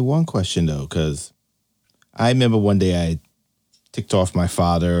 Okay, one question though, because I remember one day I ticked off my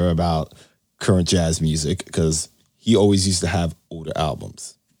father about current jazz music because he always used to have older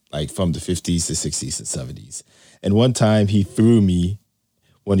albums, like from the 50s to 60s and 70s. And one time he threw me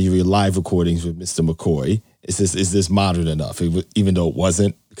one of your live recordings with Mr. McCoy. Is this modern enough? Even though it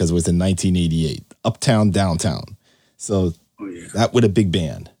wasn't, because it was in 1988, Uptown, Downtown. So that with a big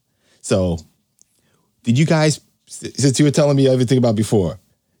band. So did you guys, since you were telling me everything about before,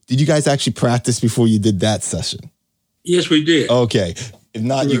 did you guys actually practice before you did that session? Yes, we did. Okay. If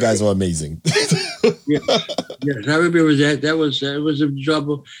not, you guys were amazing. Yes, I remember that. That was in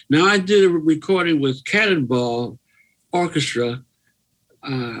trouble. Now, I did a recording with Cannonball Orchestra.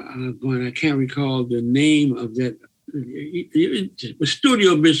 I can't recall the name of that. It was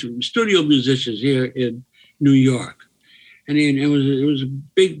studio musicians here in New York. And it was a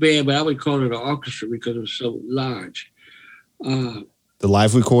big band, but I would call it an orchestra because it was so large. The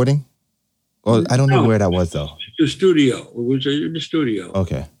live recording? Well, I don't know where that was, though. The studio. It was in the studio.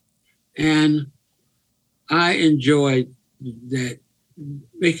 Okay. And I enjoyed that,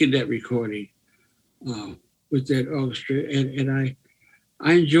 making that recording with that orchestra. And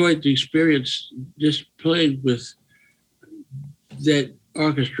I enjoyed the experience just playing with that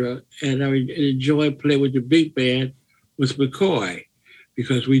orchestra. And I enjoyed playing with the big band with McCoy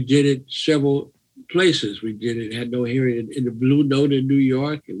because we did it several places. We did it, had no hearing in the Blue Note in New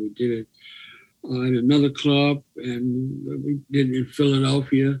York, and we did it in another club, and we did it in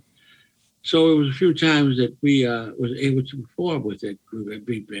Philadelphia. So it was a few times that we was able to perform with that group, that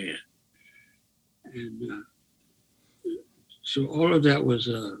big band. And so all of that was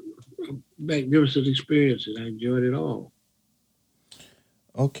a magnificent experience, and I enjoyed it all.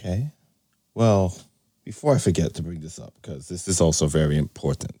 Okay. Well, before I forget to bring this up, because this is also very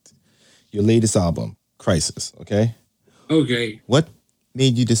important, your latest album, Crisis, okay? Okay. What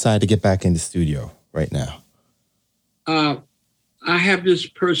made you decide to get back in the studio right now? I have this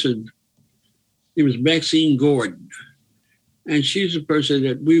person, it was Maxine Gordon, and she's a person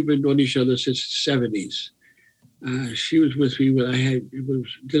that we've been knowing each other since the 70s. She was with me when I was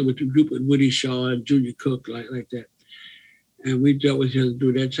dealing with the group with Woody Shaw and Junior Cook, like that. And we dealt with each other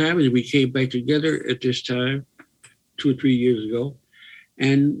during that time, and we came back together at this time 2 or 3 years ago.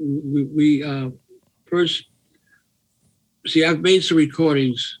 And we first, I've made some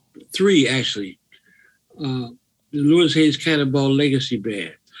recordings, 3 actually, the Louis Hayes Cannonball Legacy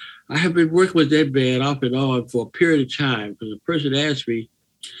Band. I have been working with that band off and on for a period of time because a person asked me,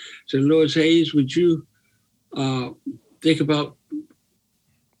 said, Louis Hayes, would you think about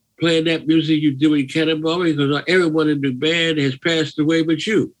playing that music you do in Cannonball? Because everyone in the band has passed away but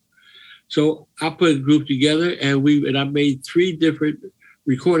you. So I put a group together and I made 3 different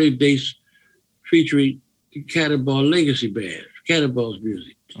recording dates featuring the Cannonball Legacy Band, Cannonball's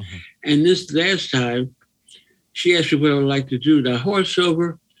music. Uh-huh. And this last time, she asked me what I would like to do. Now, Horace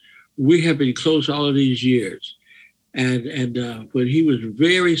Silver, we have been close all of these years. And when he was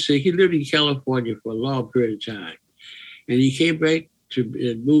very sick, he lived in California for a long period of time. And he came back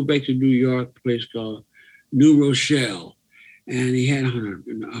moved back to New York, a place called New Rochelle. And he had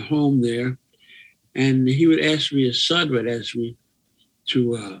a home there. And he would ask me, his son would ask me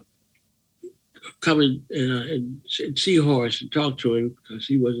to come and see Horace and talk to him because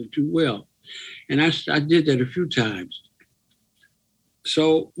he wasn't too well. And I did that a few times.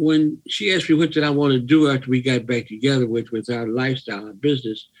 So when she asked me what did I want to do after we got back together with our lifestyle and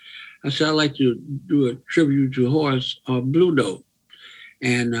business, I said I'd like to do a tribute to Horace on Blue Note.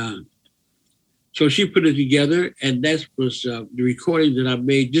 And so she put it together, and that was the recording that I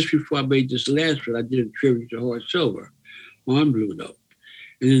made just before I made this last one. I did a tribute to Horace Silver on Blue Note.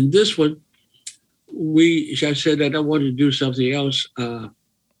 And in this one, I said that I wanted to do something else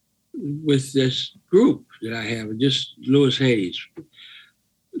with this group that I have, just Louis Hayes.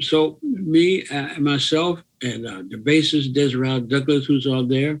 So me, myself, and the bassist, Desiree Douglas, who's on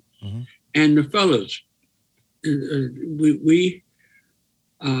there, and the fellas, we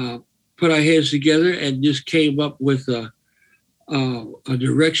put our heads together and just came up with a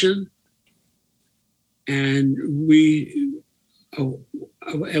direction. And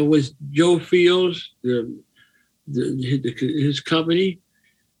it was Joe Fields, his company.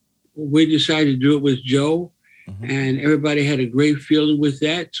 We decided to do it with Joe, and everybody had a great feeling with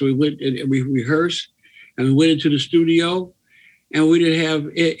that. So we went and we rehearsed, and we went into the studio, and we didn't have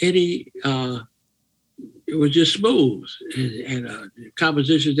any. It was just smooth, and the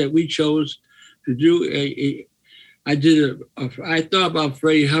compositions that we chose to do. I thought about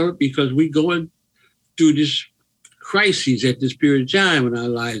Freddie Hubbard because we going through this crises at this period of time in our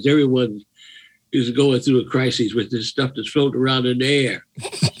lives. Everyone is going through a crisis with this stuff that's floating around in the air.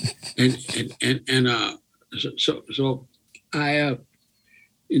 So I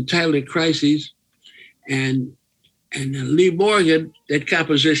entitled it Crises, and Lee Morgan, that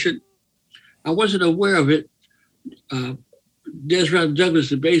composition, I wasn't aware of it. Desiree Douglas,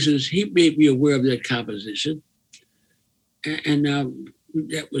 the bassist, he made me aware of that composition, and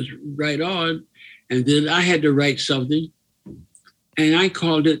that was right on. And then I had to write something, and I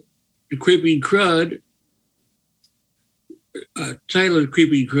called it The Creeping Crud, titled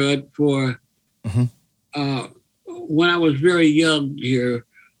Creeping Crud for when I was very young here,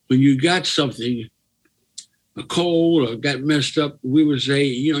 when you got something, a cold or got messed up, we would say,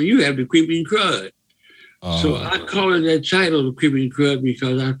 you have the creeping crud. So I call it that title, The Creeping Crud,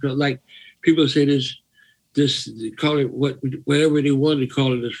 because I felt like people say this, they call it whatever they wanted to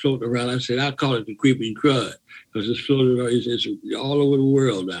call it is floating around. I said, I'll call it the creeping crud because it's floating around. It's all over the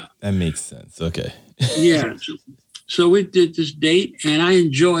world now. That makes sense. Okay. Yeah. So we did this date, and I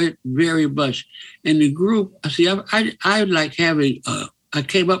enjoy it very much. And the group, I like having, I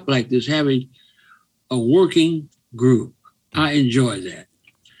came up like this, having a working group. I enjoy that.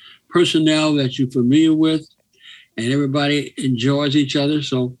 Personnel that you're familiar with, and everybody enjoys each other.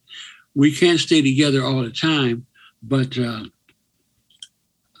 So we can't stay together all the time, but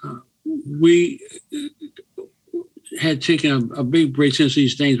we had taken a big break since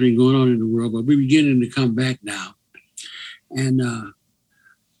these things been going on in the world, but we're beginning to come back now. And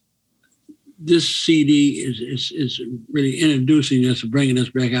this CD is really introducing us, bringing us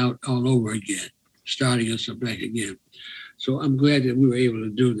back out all over again, starting us back again. So I'm glad that we were able to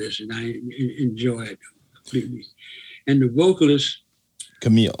do this, and I enjoy it completely. And the vocalist,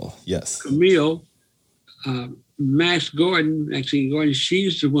 Camille, yes. Camille, Maxine Gordon,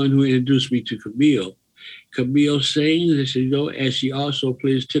 she's the one who introduced me to Camille. Camille sings, and she also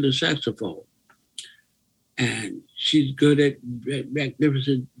plays tenor saxophone. And she's good at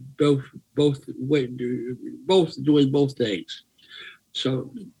magnificent, both doing both things.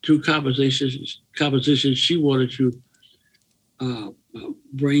 So two compositions she wanted to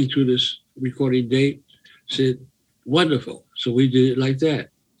bring to this recording date, said, wonderful. So we did it like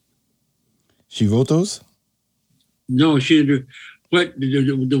that. She wrote those? No, she didn't. What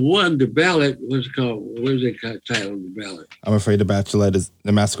the ballad was called? What was the title of the ballad? I'm Afraid the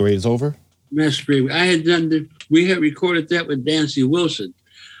Masquerade is Over. Masquerade. I had done we had recorded that with Nancy Wilson,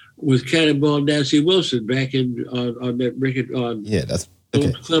 with Cannonball Nancy Wilson back on that record on. Yeah, that's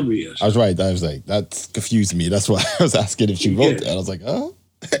okay. Columbia. I was right. I was like, that confused me. That's why I was asking if she wrote that. I was like, oh.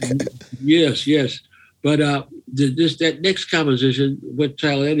 Yes. But that next composition, what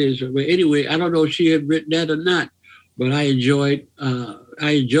title that is? But anyway, I don't know if she had written that or not, but I enjoy it.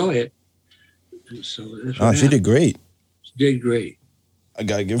 So that's she did great. She did great. I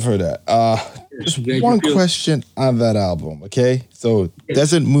gotta give her that. Just one question on that album, okay? So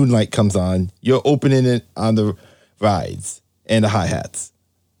Desert Moonlight comes on. You're opening it on the rides and the hi-hats.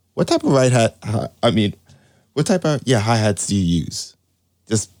 What type of hi-hats do you use?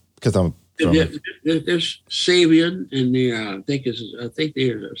 Just because I'm from... There's Sabian, and I think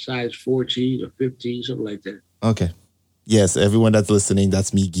they're size 14 or 15, something like that. Okay. Yes, everyone that's listening,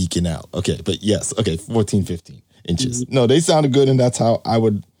 that's me geeking out. Okay, but yes, okay, 14, 15 inches. Mm-hmm. No, they sounded good, and that's how I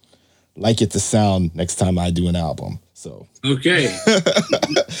would like it to sound next time I do an album. So okay.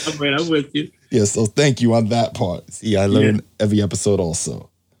 right, I'm with you. Yeah, so thank you on that part. See, I learn every episode also.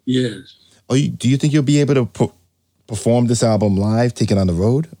 Yes. Do you think you'll be able to perform this album live, take it on the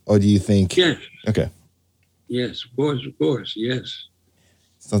road? Or do you think... Yes. Okay. Yes, of course, yes.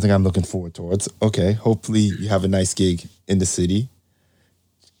 Something I'm looking forward towards. Okay, hopefully you have a nice gig in the city.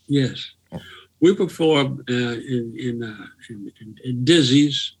 Yes. We performed in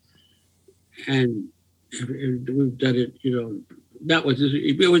Dizzy's, and we've done it, not with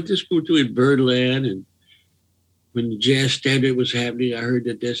this group too in Birdland, and when the Jazz Standard was happening, I heard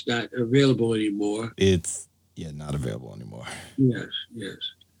that that's not available anymore. It's not available anymore. Yes.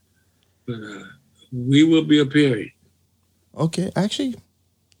 But we will be appearing. Okay, actually,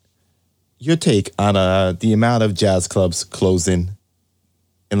 your take on the amount of jazz clubs closing,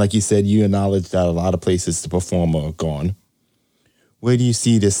 and like you said, you acknowledge that a lot of places to perform are gone. Where do you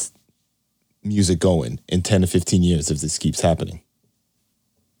see this music going in 10 to 15 years if this keeps happening?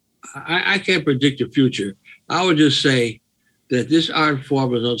 I can't predict the future. I would just say that this art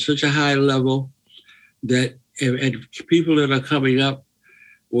form is on such a high level that and people that are coming up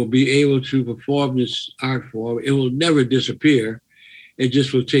will be able to perform this art form. It will never disappear. It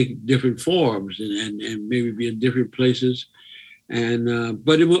just will take different forms and maybe be in different places. And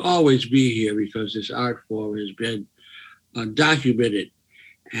but it will always be here because this art form has been documented.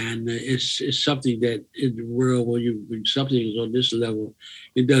 And it's something that in the world when something is on this level,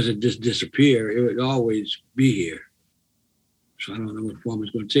 it doesn't just disappear. It would always be here. So I don't know what form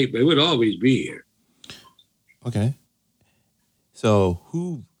it's going to take, but it would always be here. Okay. So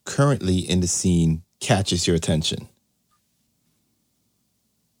who currently in the scene catches your attention?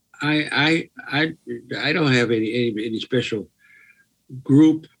 I don't have any special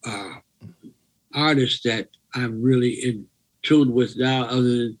group artists that I'm really in tune with now, other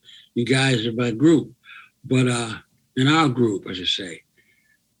than the guys in my group, but in our group, I should say.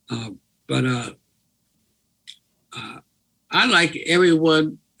 But I like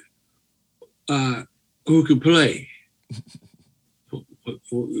everyone who can play.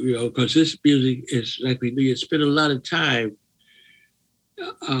 Because this music is like you spend a lot of time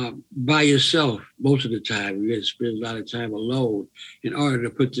by yourself most of the time. You spend a lot of time alone in order to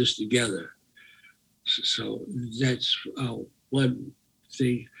put this together. So that's one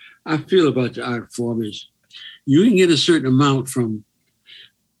thing I feel about the art form is you can get a certain amount from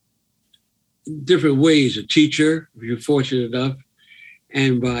different ways. A teacher, if you're fortunate enough,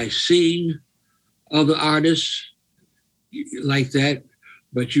 and by seeing other artists like that.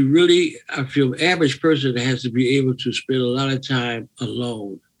 But you really, I feel, average person has to be able to spend a lot of time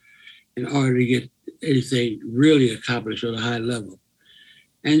alone in order to get anything really accomplished on a high level.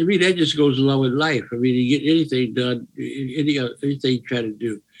 And to me, that just goes along with life. I mean, to get anything done, anything you try to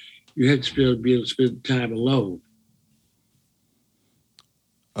do, you have to be able to spend time alone.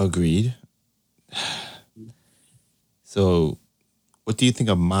 Agreed. So, what do you think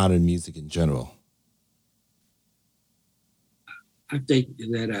of modern music in general? I think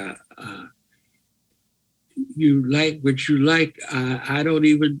that you like what you like. I don't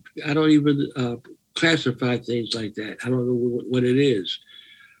even classify things like that. I don't know what it is.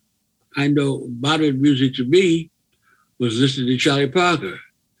 I know modern music to me was listening to Charlie Parker,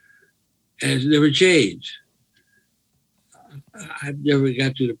 and it's never changed. I've never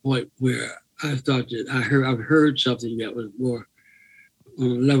got to the point where I thought that I've heard something that was more on a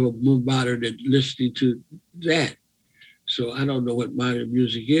level more modern than listening to that. So I don't know what modern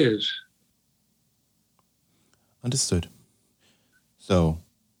music is. Understood. So,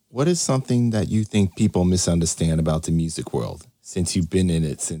 what is something that you think people misunderstand about the music world since you've been in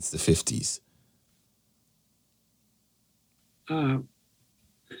it since the 50s?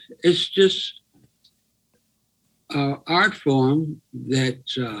 It's just art form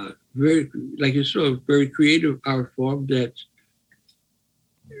that's very, like you saw, very creative art form that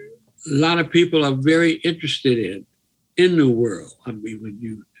a lot of people are very interested in the world. I mean, when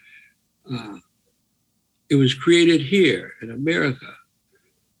you, it was created here in America,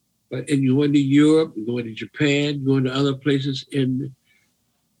 but and you go into Europe, you go into Japan, go into other places in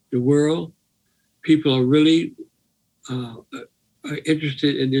the world, people are really are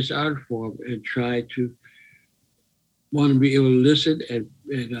interested in this art form and try to want to be able to listen and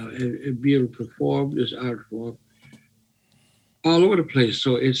be able to perform this art form all over the place.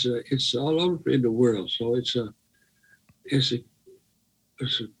 So it's all over in the world. So it's a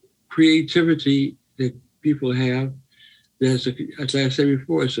creativity that people have. As I said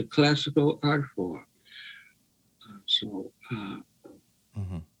before, it's a classical art form.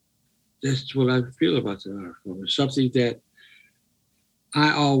 That's what I feel about the art form. It's something that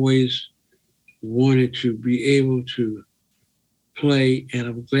I always wanted to be able to play, and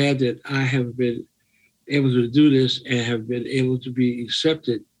I'm glad that I have been able to do this and have been able to be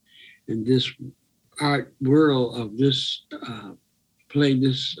accepted in this art world of this playing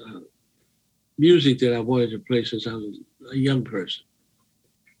this music that I wanted to play since I was a young person.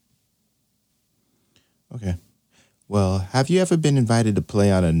 Okay. Well, have you ever been invited to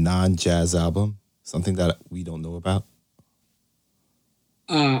play on a non-jazz album? Something that we don't know about?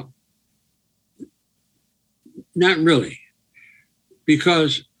 Not really,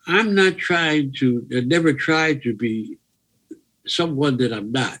 because I'm not trying to, I never tried to be someone that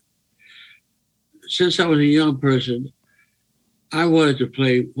I'm not. Since I was a young person, I wanted to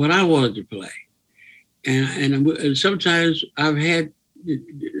play what I wanted to play. And sometimes I've had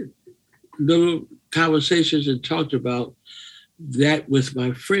little conversations and talked about that with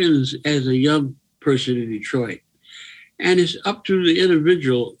my friends as a young person in Detroit. And it's up to the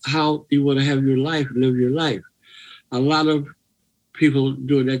individual how you want to have your life, live your life. A lot of people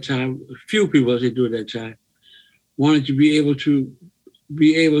during that time, a few people as they during that time, wanted to be able to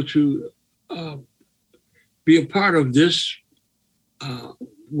be a part of this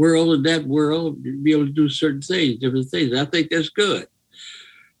world and that world, be able to do certain things, different things. I think that's good.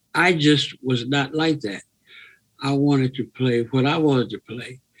 I just was not like that. I wanted to play what I wanted to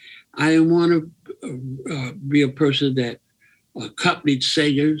play. I didn't want to be a person that accompanied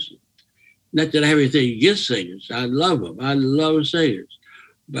singers. Not that I have anything against singers. I love them. I love singers.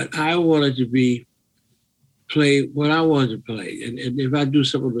 But I wanted to play what I wanted to play. And if I do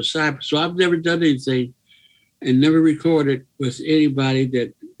something on the side, so I've never done anything and never recorded with anybody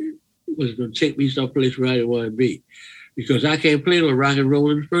that was going to take me someplace where I didn't want to be. Because I can't play no rock and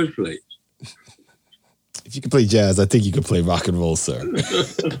roll in the first place. If you can play jazz, I think you can play rock and roll, sir.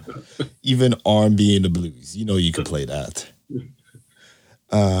 Even R&B and the blues. You know you can play that.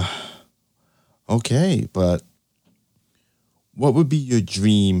 Okay, but what would be your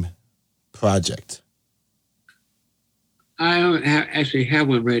dream project? I don't actually have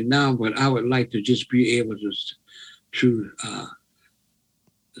one right now, but I would like to just be able to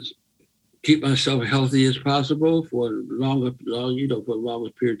keep myself healthy as possible for a longer period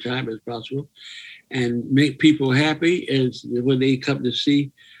of time as possible, and make people happy as when they come to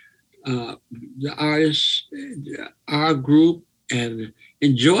see the artists, our group, and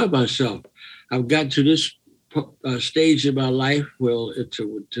enjoy myself. I've gotten to this stage in my life,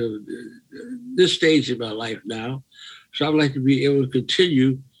 to this stage in my life now, so I'd like to be able to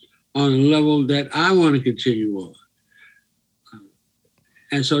continue on a level that I want to continue on.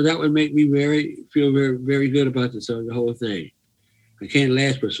 And so that would make me feel very, very good about the whole thing. I can't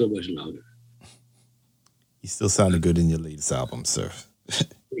last for so much longer. You still sounded good in your latest album, sir.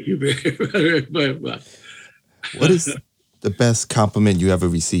 Thank you very much. What is the best compliment you ever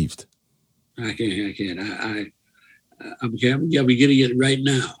received? I can't. I'm getting it right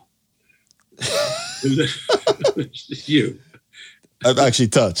now. It's you. I'm actually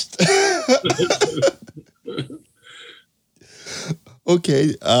touched.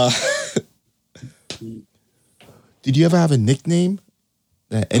 Okay. Did you ever have a nickname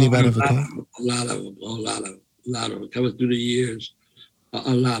that anybody ever called? A lot of them. Coming through the years,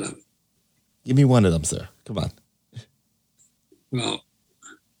 a lot of them. Give me one of them, sir. Come on. Well,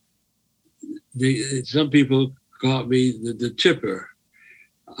 some people called me the tipper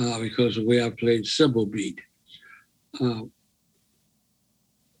because of the way I played cymbal beat.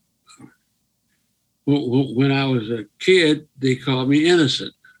 When I was a kid, they called me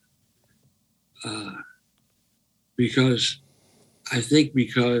innocent because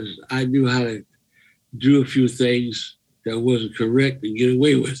I knew how to do a few things that wasn't correct and get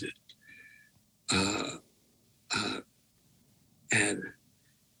away with it. And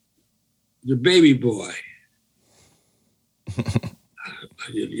the baby boy,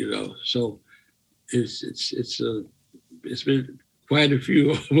 so it's been quite a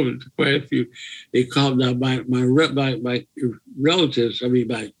few. They called now my relatives. I mean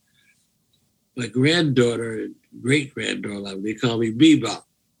my granddaughter and great granddaughter. They call me Bebop.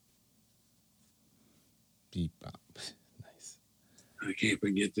 Bebop, nice. I can't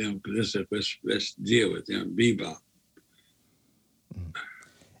forget them because let's deal with them. Bebop.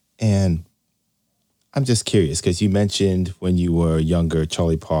 And I'm just curious because you mentioned when you were younger,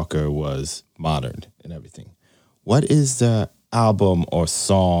 Charlie Parker was modern and everything. What is the album or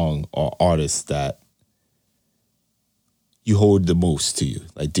song or artist that you hold the most to you,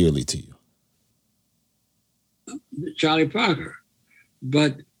 like dearly to you? Charlie Parker.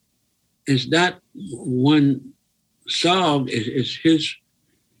 But it's not one song, it's his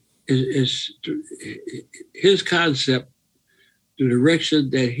concept, the direction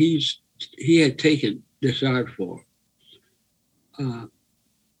that he had taken this art for. uh,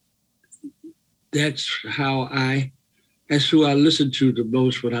 that's who I listened to the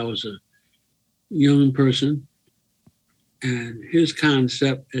most when I was a young person. And his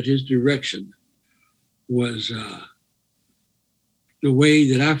concept and his direction was the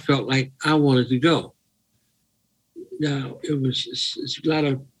way that I felt like I wanted to go. Now, it's a lot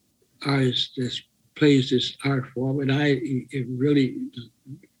of artists that plays this art form, and it really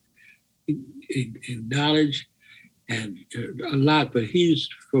acknowledge and a lot, but he's,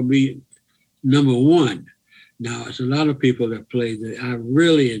 for me, number one. Now, there's a lot of people that play that I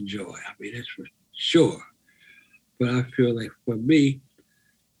really enjoy. I mean, that's for sure. But I feel like for me,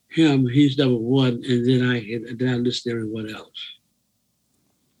 he's number one, and then I listen to everyone else.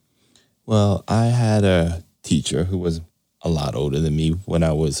 Well, I had a teacher who was a lot older than me when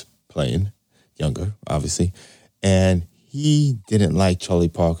I was playing, younger, obviously, and he didn't like Charlie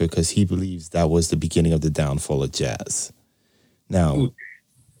Parker because he believes that was the beginning of the downfall of jazz. Now,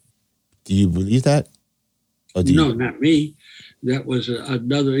 do you believe that? Or no, not me. That was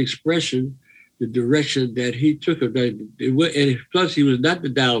another expression, the direction that he took of that. And plus, he was not the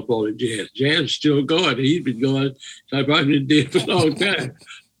downfall of jazz. Jazz is still going. He's been going. Charlie Parker been dead for a long time.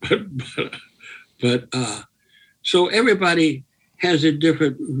 But so everybody has their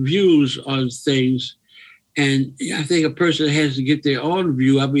different views on things. And I think a person has to get their own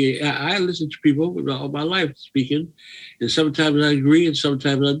view. I mean, I listen to people all my life speaking, and sometimes I agree and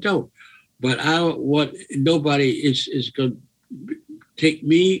sometimes I don't. But I don't want nobody is going to take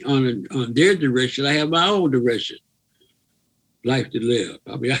me on their direction. I have my own direction, life to live.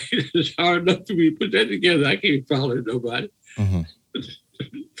 I mean, it's hard enough for me to put that together. I can't follow nobody,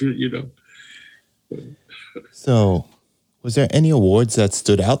 you know. So, was there any awards that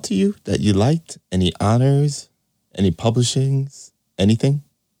stood out to you that you liked? Any honors? Any publishings? Anything?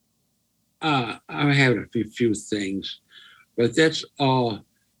 I have a few things, but that's all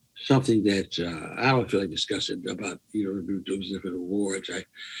something that I don't feel like discussing about, those different awards.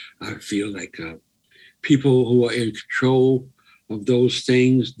 I feel like people who are in control of those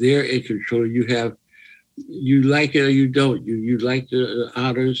things, they're in control. You like it or you don't. You like the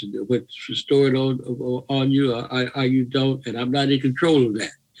honors and what's restored on you, or you don't. And I'm not in control of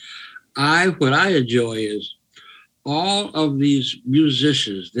that. What I enjoy is all of these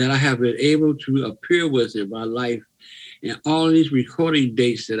musicians that I have been able to appear with in my life, and all these recording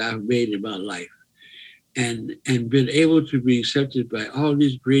dates that I've made in my life, and been able to be accepted by all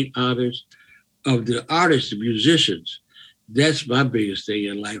these great honors of the artists, the musicians. That's my biggest thing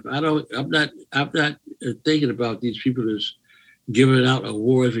in life. I'm not thinking about these people that's giving out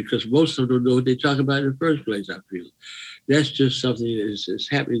awards, because most of them don't know what they talk about in the first place. I feel that's just something that is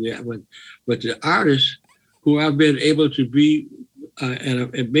happening there. But the artists who I've been able to be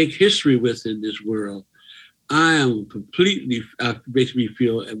and make history with in this world, I am completely, makes me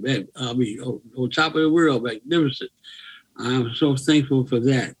feel, on top of the world, magnificent. I'm so thankful for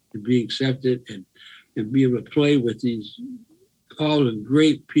that, to be accepted and be able to play with these all the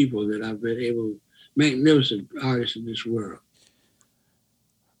great people that I've been able, magnificent artists in this world.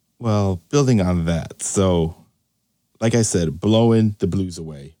 Well, building on that, so like I said, Blowing the Blues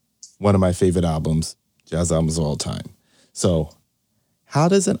Away, one of my favorite albums, jazz albums of all time. So how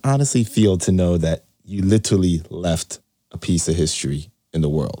does it honestly feel to know that you literally left a piece of history in the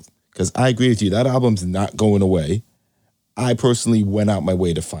world? Because I agree with you, that album's not going away. I personally went out my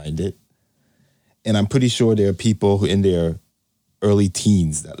way to find it. And I'm pretty sure there are people who in their early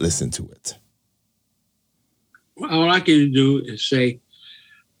teens that listen to it. Well, all I can do is say,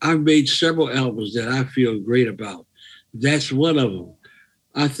 I've made several albums that I feel great about. That's one of them.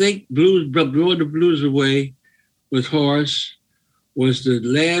 I think Blowing the Blues Away with Horace was the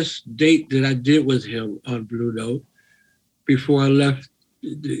last date that I did with him on Blue Note before I left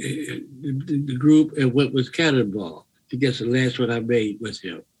the group and went with Cannonball. I think that's the last one I made with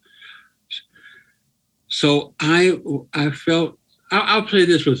him. So I felt, I'll play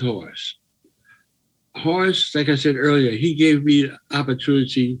this with Horace. Horace, like I said earlier, he gave me the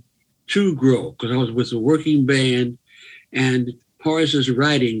opportunity to grow because I was with a working band, and Horace's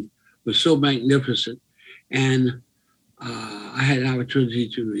writing was so magnificent. And I had an opportunity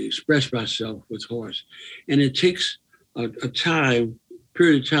to express myself with Horace. And it takes a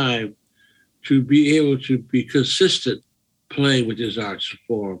period of time to be able to be consistent playing with this art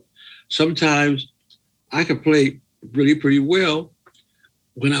form. Sometimes I could play really pretty well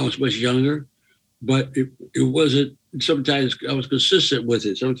when I was much younger, but it wasn't, sometimes I was consistent with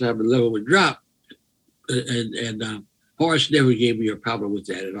it. Sometimes the level would drop. And Horace never gave me a problem with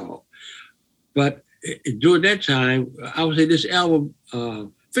that at all. But during that time, I would say this album,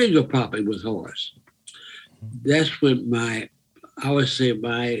 Finger Popping with Horace, that's when I would say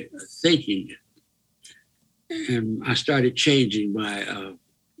my thinking, and I started changing my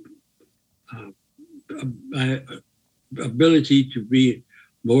ability to be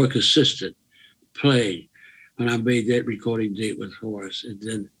more consistent playing when I made that recording date with Horace. And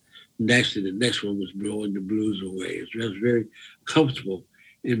then the next one was Blowing the Blues Away. I was very comfortable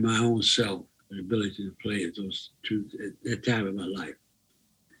in my own self and ability to play at that time in my life.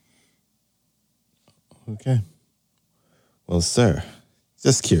 Okay. Well, sir,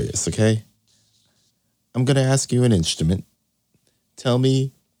 just curious, okay? I'm going to ask you an instrument. Tell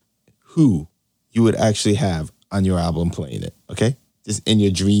me who you would actually have on your album playing it, okay? Just in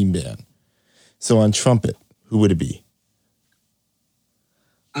your dream band. So on trumpet, who would it be?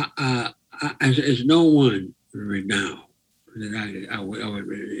 There's no one right now that I would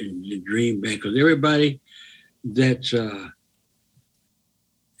in the dream band, because everybody that's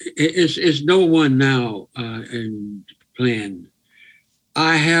it's no one now in playing.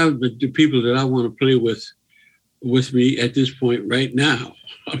 I have the people that I want to play with me at this point right now.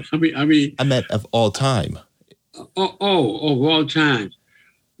 I mean. I meant of all time. Of all time.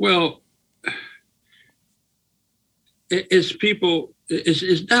 Well, it's people.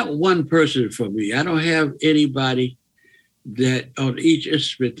 It's not one person for me. I don't have anybody that on each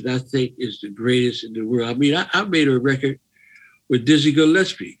instrument that I think is the greatest in the world. I mean, I made a record with Dizzy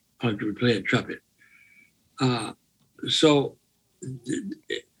Gillespie on playing trumpet. So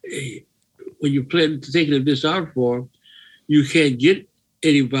when you're thinking of this art form, you can't get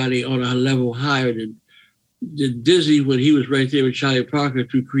anybody on a level higher than Dizzy when he was right there with Charlie Parker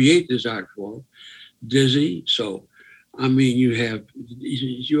to create this art form. Dizzy. So, I mean, you have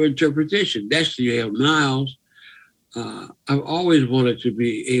your interpretation. Next, you have Miles. I've always wanted to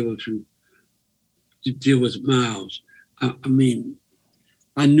be able to deal with Miles. I mean,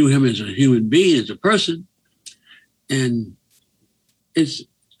 I knew him as a human being, as a person. And it's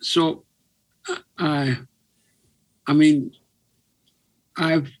so, I mean,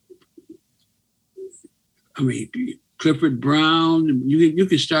 Clifford Brown, you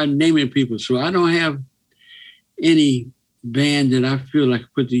can start naming people. So I don't have any band that I feel like I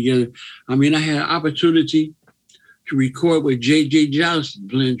put together. I mean, I had an opportunity to record with J.J. Johnson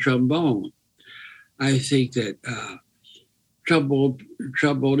playing trombone. I think that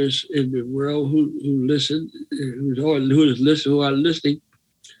trombonists in the world who are listening,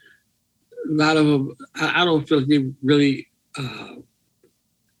 a lot of them, I don't feel like they really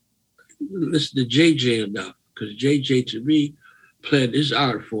listen to JJ enough, because JJ to me played this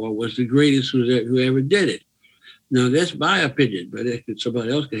art form was the greatest who ever did it. Now that's my opinion, but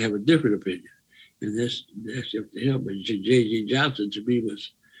somebody else can have a different opinion, and that's up to him. But JJ Johnson to me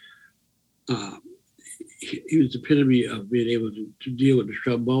was he was the epitome of being able to deal with the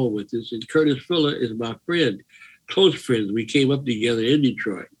trombone with this. And Curtis Fuller is my friend, close friends. We came up together in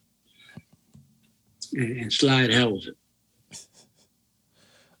Detroit, and Slide Hamilton.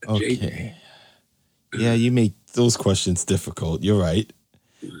 Okay. Yeah, you make those questions difficult. You're right.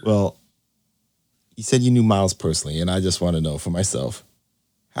 Well, you said you knew Miles personally, and I just want to know for myself,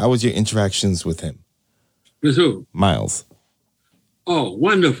 how was your interactions with him? With who? Miles. Oh,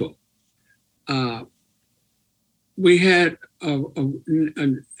 wonderful. We had,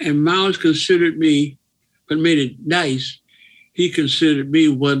 and Miles considered me, but made it nice, he considered me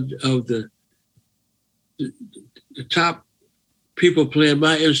one of the top people playing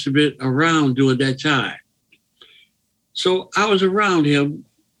my instrument around during that time. So I was around him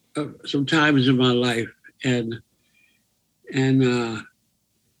sometimes in my life, and I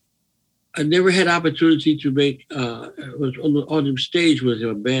never had opportunity to make was on the stage with him,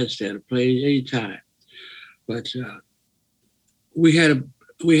 a bandstand, playing any time. But we had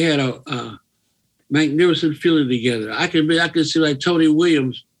a magnificent feeling together. I can see like Tony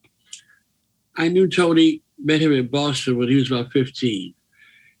Williams. I knew Tony, met him in Boston when he was about 15.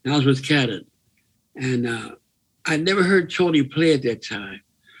 And I was with Cannon. And I never heard Tony play at that time,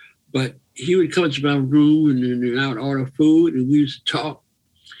 but he would come to my room and I would order food and we used to talk.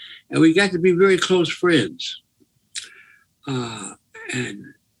 And we got to be very close friends. And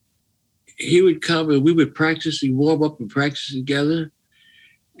he would come and we would practice and warm up and practice together.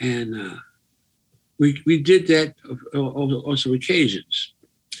 And we did that on some occasions.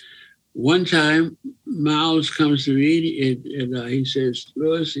 One time, Miles comes to me and he says,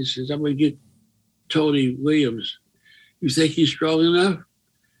 Louis, he says, I'm going to get Tony Williams. You think he's strong enough?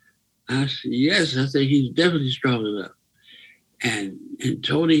 I said, yes, I think he's definitely strong enough. And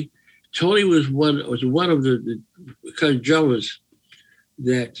Tony was one of the drummers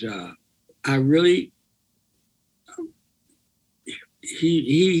that I really,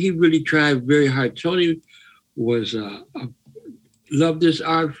 he really tried very hard. Tony was loved this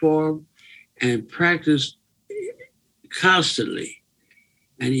art form and practiced constantly.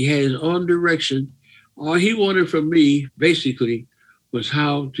 And he had his own direction. All he wanted from me, basically, was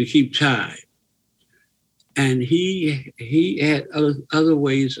how to keep time. And he had other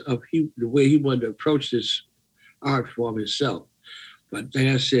ways of the way he wanted to approach this art form himself. But like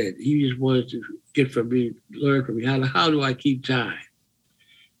I said, he just wanted to get from me, learn from me, how do I keep time?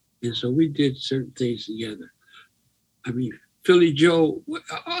 And so we did certain things together. I mean, Philly Joe,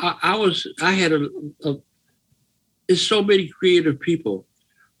 I had there's so many creative people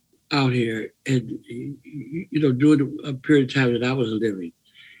out here, and during a period of time that I was living,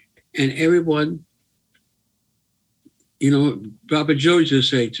 and everyone, Papa Joe used to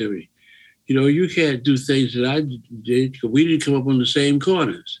say to me, you can't do things that I did because we didn't come up on the same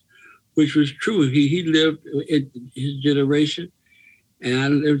corners, which was true. He lived in his generation, and I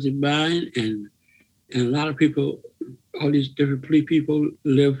lived in mine, and a lot of people, all these different people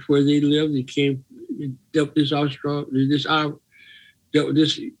lived where they lived. They came, dealt this Armstrong, dealt with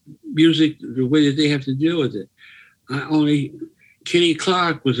this music the way that they have to deal with it. Kenny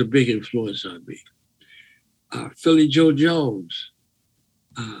Clark was a big influence on me. Philly Joe Jones.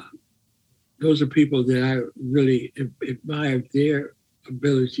 Those are people that I really admired their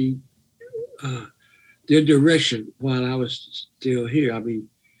ability, their direction while I was still here. I mean,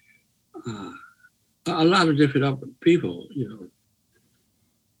 a lot of different people,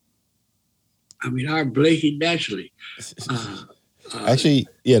 I mean, Art Blakey naturally. Actually,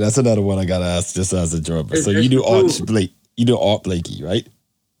 yeah, that's another one I gotta ask just as a drummer. So you do Art Blakey, right?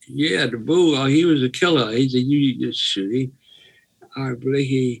 Yeah, the Boo. He was a killer. He's a Art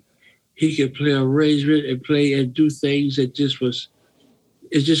Blakey. He could play arrangement and play and do things that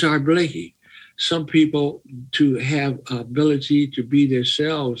it's just Art Blakey. Some people to have ability to be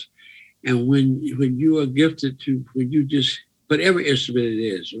themselves, and when you are gifted to, when you just, whatever instrument it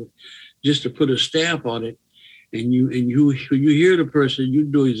is, just to put a stamp on it, and when you hear the person, you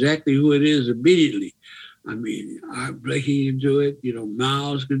know exactly who it is immediately. I mean, Art Blakey can do it.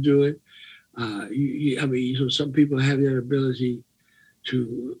 Miles can do it. So some people have that ability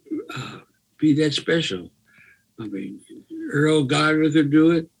to be that special. I mean, Earl Gardner could do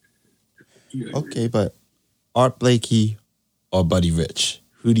it. Okay, but Art Blakey or Buddy Rich,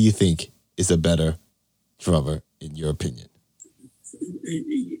 who do you think is a better drummer in your opinion?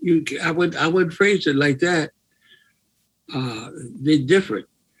 I wouldn't phrase it like that. They're different.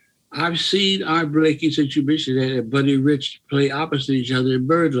 I've seen Art Blakey, since you mentioned that, and Buddy Rich play opposite each other in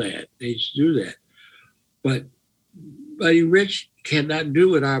Birdland. They used to do that. But Buddy Rich cannot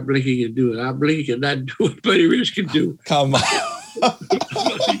do what Art Blakey can do. And Art Blakey cannot do what Buddy Rich can do. Come on.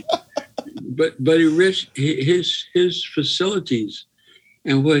 But Buddy Rich, his facilities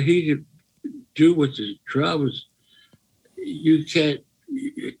and what he could do with the drums, you can't,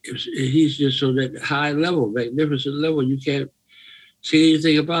 he's just on that high level, magnificent level. You can't say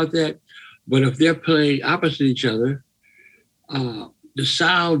anything about that. But if they're playing opposite each other, the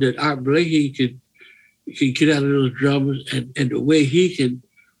sound that Art Blakey can get out of those drums and the way he can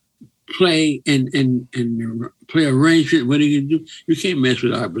play and play arrangement, what he can do, you can't mess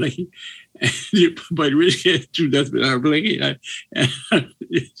with Art Blakey. But really can't do nothing with Art Blakey.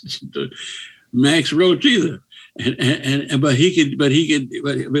 Max Roach either. But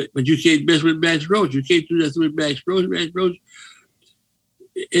you can't mess with Max Roach. You can't do nothing with Max Roach. Max Roach,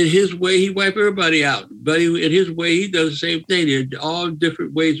 in his way, he wiped everybody out. But in his way, he does the same thing. There are all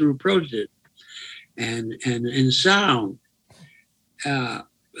different ways to approach it. And sound,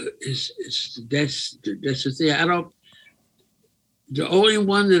 that's the thing. The only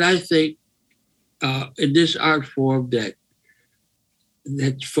one that I think in this art form that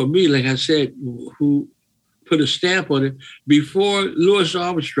for me, like I said, who put a stamp on it before Louis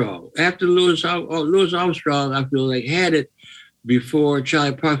Armstrong. After Louis Armstrong, I feel like had it before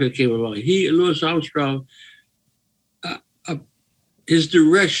Charlie Parker came along. Louis Armstrong, his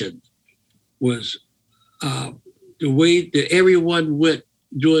direction was the way that everyone went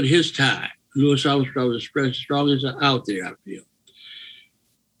during his time. Louis Armstrong was the strongest out there, I feel.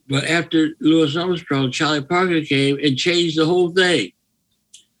 But after Louis Armstrong, Charlie Parker came and changed the whole thing.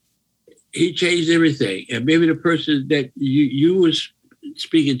 He changed everything. And maybe the person that you was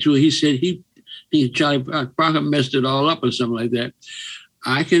speaking to, he said he Charlie Parker messed it all up or something like that.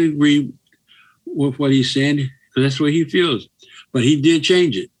 I can agree with what he's saying because that's what he feels. But he did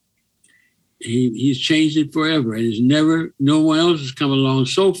change it. He's changed it forever. And no one else has come along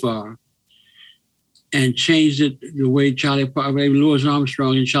so far and changed it the way Louis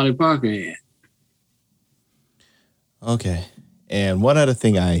Armstrong and Charlie Parker had. Okay. And one other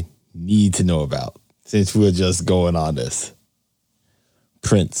thing I need to know about, since we're just going on this.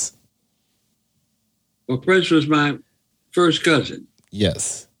 Prince. Well, Prince was my first cousin.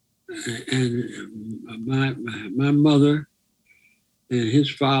 Yes. And my mother and his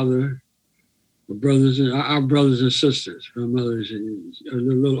father were brothers, and our brothers and sisters. My mother is a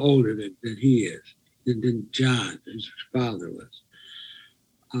little older than he is, than John, his father was.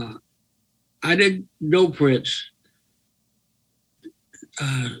 I didn't know Prince.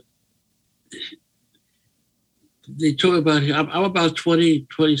 They told me about him. I'm about 20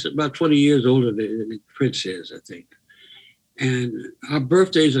 years older than Prince is, I think. And our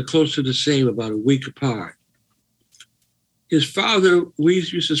birthdays are close to the same, about a week apart. His father, we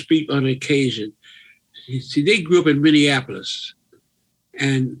used to speak on occasion. See, they grew up in Minneapolis,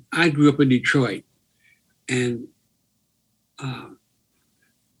 and I grew up in Detroit. And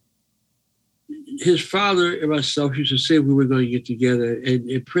his father and myself used to say we were going to get together,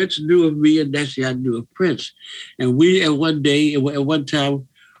 and Prince knew of me, and naturally I knew of Prince. And we, at one time,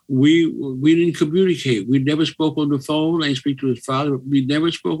 we didn't communicate. We never spoke on the phone. I didn't speak to his father. We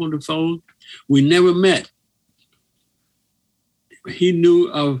never spoke on the phone. We never met. He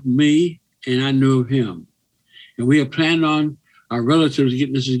knew of me, and I knew of him. And we had planned on our relatives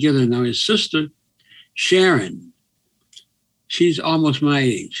getting this together. Now his sister, Sharon, she's almost my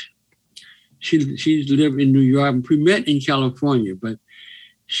age. She's lived in New York. We met in California, but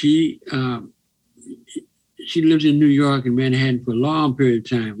she lives in New York and Manhattan for a long period of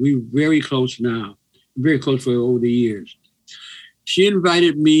time. We're very close now, very close for over the years. She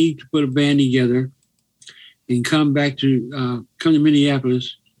invited me to put a band together and come to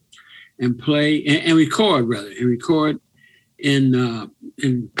Minneapolis and play and record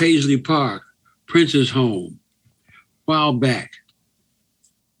in Paisley Park, Prince's home, a while back,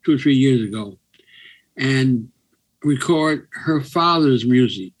 2 or 3 years ago, and record her father's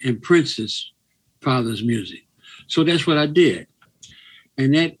music and Prince's father's music. So that's what I did.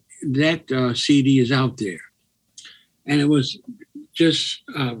 And that CD is out there. And it was just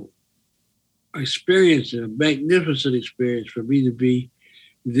experience, a magnificent experience for me to be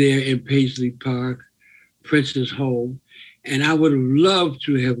there in Paisley Park, Prince's home. And I would have loved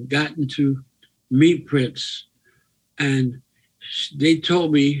to have gotten to meet Prince. And they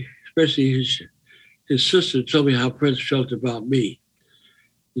told me, especially his sister told me how Prince felt about me.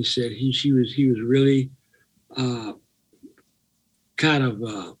 He said he was really kind of,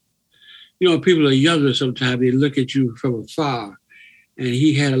 people are younger sometimes, they look at you from afar. And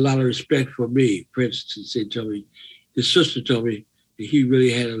he had a lot of respect for me. Prince told me, his sister told me that he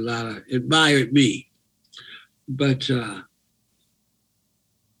really had admired me. But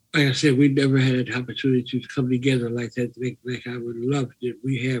like I said, we never had an opportunity to come together like that, like I would love that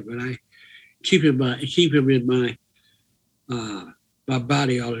we have. But I keep him in my my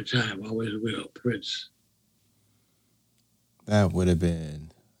body all the time. Always will, Prince. That would have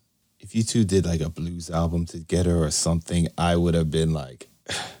been, if you two did like a blues album together or something, I would have been like,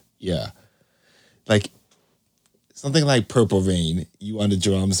 yeah, like something like Purple Rain, you on the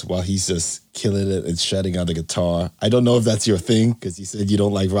drums while he's just killing it and shredding on the guitar. I don't know if that's your thing, because you said you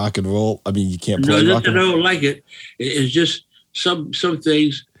don't like rock and roll. I mean, you can't play rock and roll. I don't like it. It's just some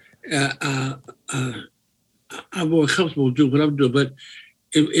things I'm more comfortable doing what I'm doing. But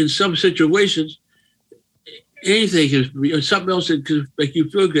in some situations, anything can be, or something else that can make you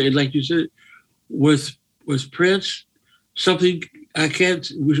feel good. And like you said, with Prince, something I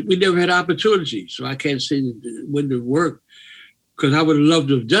can't, we never had opportunity, so I can't say when it worked, because I would have loved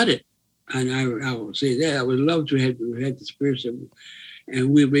to have done it. And I will say that, I would love to have had the experience, and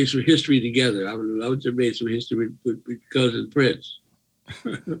we made some history together. I would love to have made some history with cousin Prince.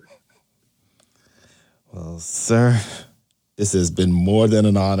 Well, sir, this has been more than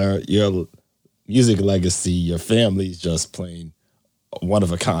an honor. Your music legacy, your family's just plain one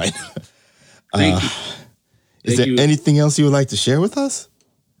of a kind. Thank you. Is there anything else you would like to share with us?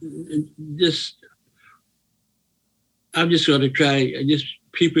 I'm just going to try. Just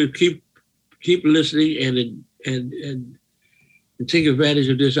people keep listening and take advantage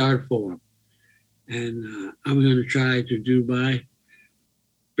of this art form. And I'm going to try to do my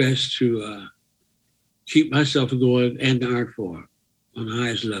best to keep myself going and the art form on the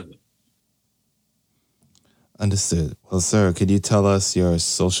highest level. Understood. Well, sir, could you tell us your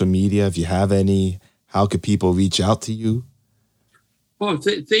social media, if you have any? How could people reach out to you? Well,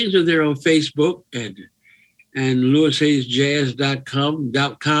 things are there on Facebook and LewisHayesJazz.com,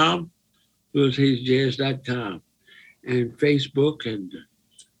 LewisHayesJazz.com, and Facebook, and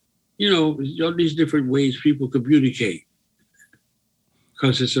all these different ways people communicate.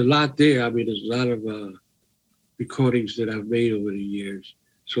 Because it's a lot there. I mean, there's a lot of recordings that I've made over the years,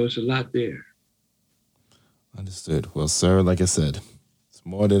 so it's a lot there. Understood. Well, sir, like I said, it's It's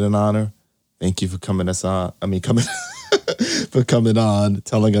more than an honor. Thank you for coming on,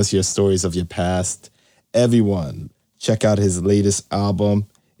 telling us your stories of your past. Everyone, check out his latest album.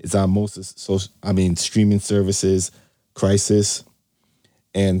 It's on most streaming services, Crisis.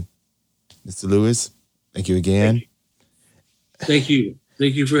 And Mr. Lewis, thank you again. Thank you.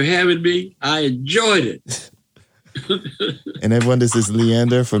 Thank you for having me. I enjoyed it. And everyone, this is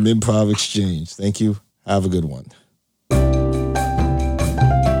Leander from Improv Exchange. Thank you. Have a good one.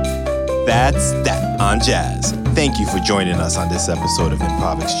 That's that on jazz. Thank you for joining us on this episode of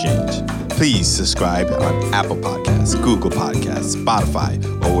Improv Exchange. Please subscribe on Apple Podcasts, Google Podcasts, Spotify,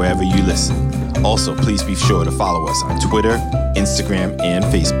 or wherever you listen. Also, please be sure to follow us on Twitter, Instagram, and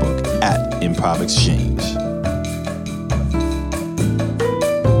Facebook at Improv Exchange.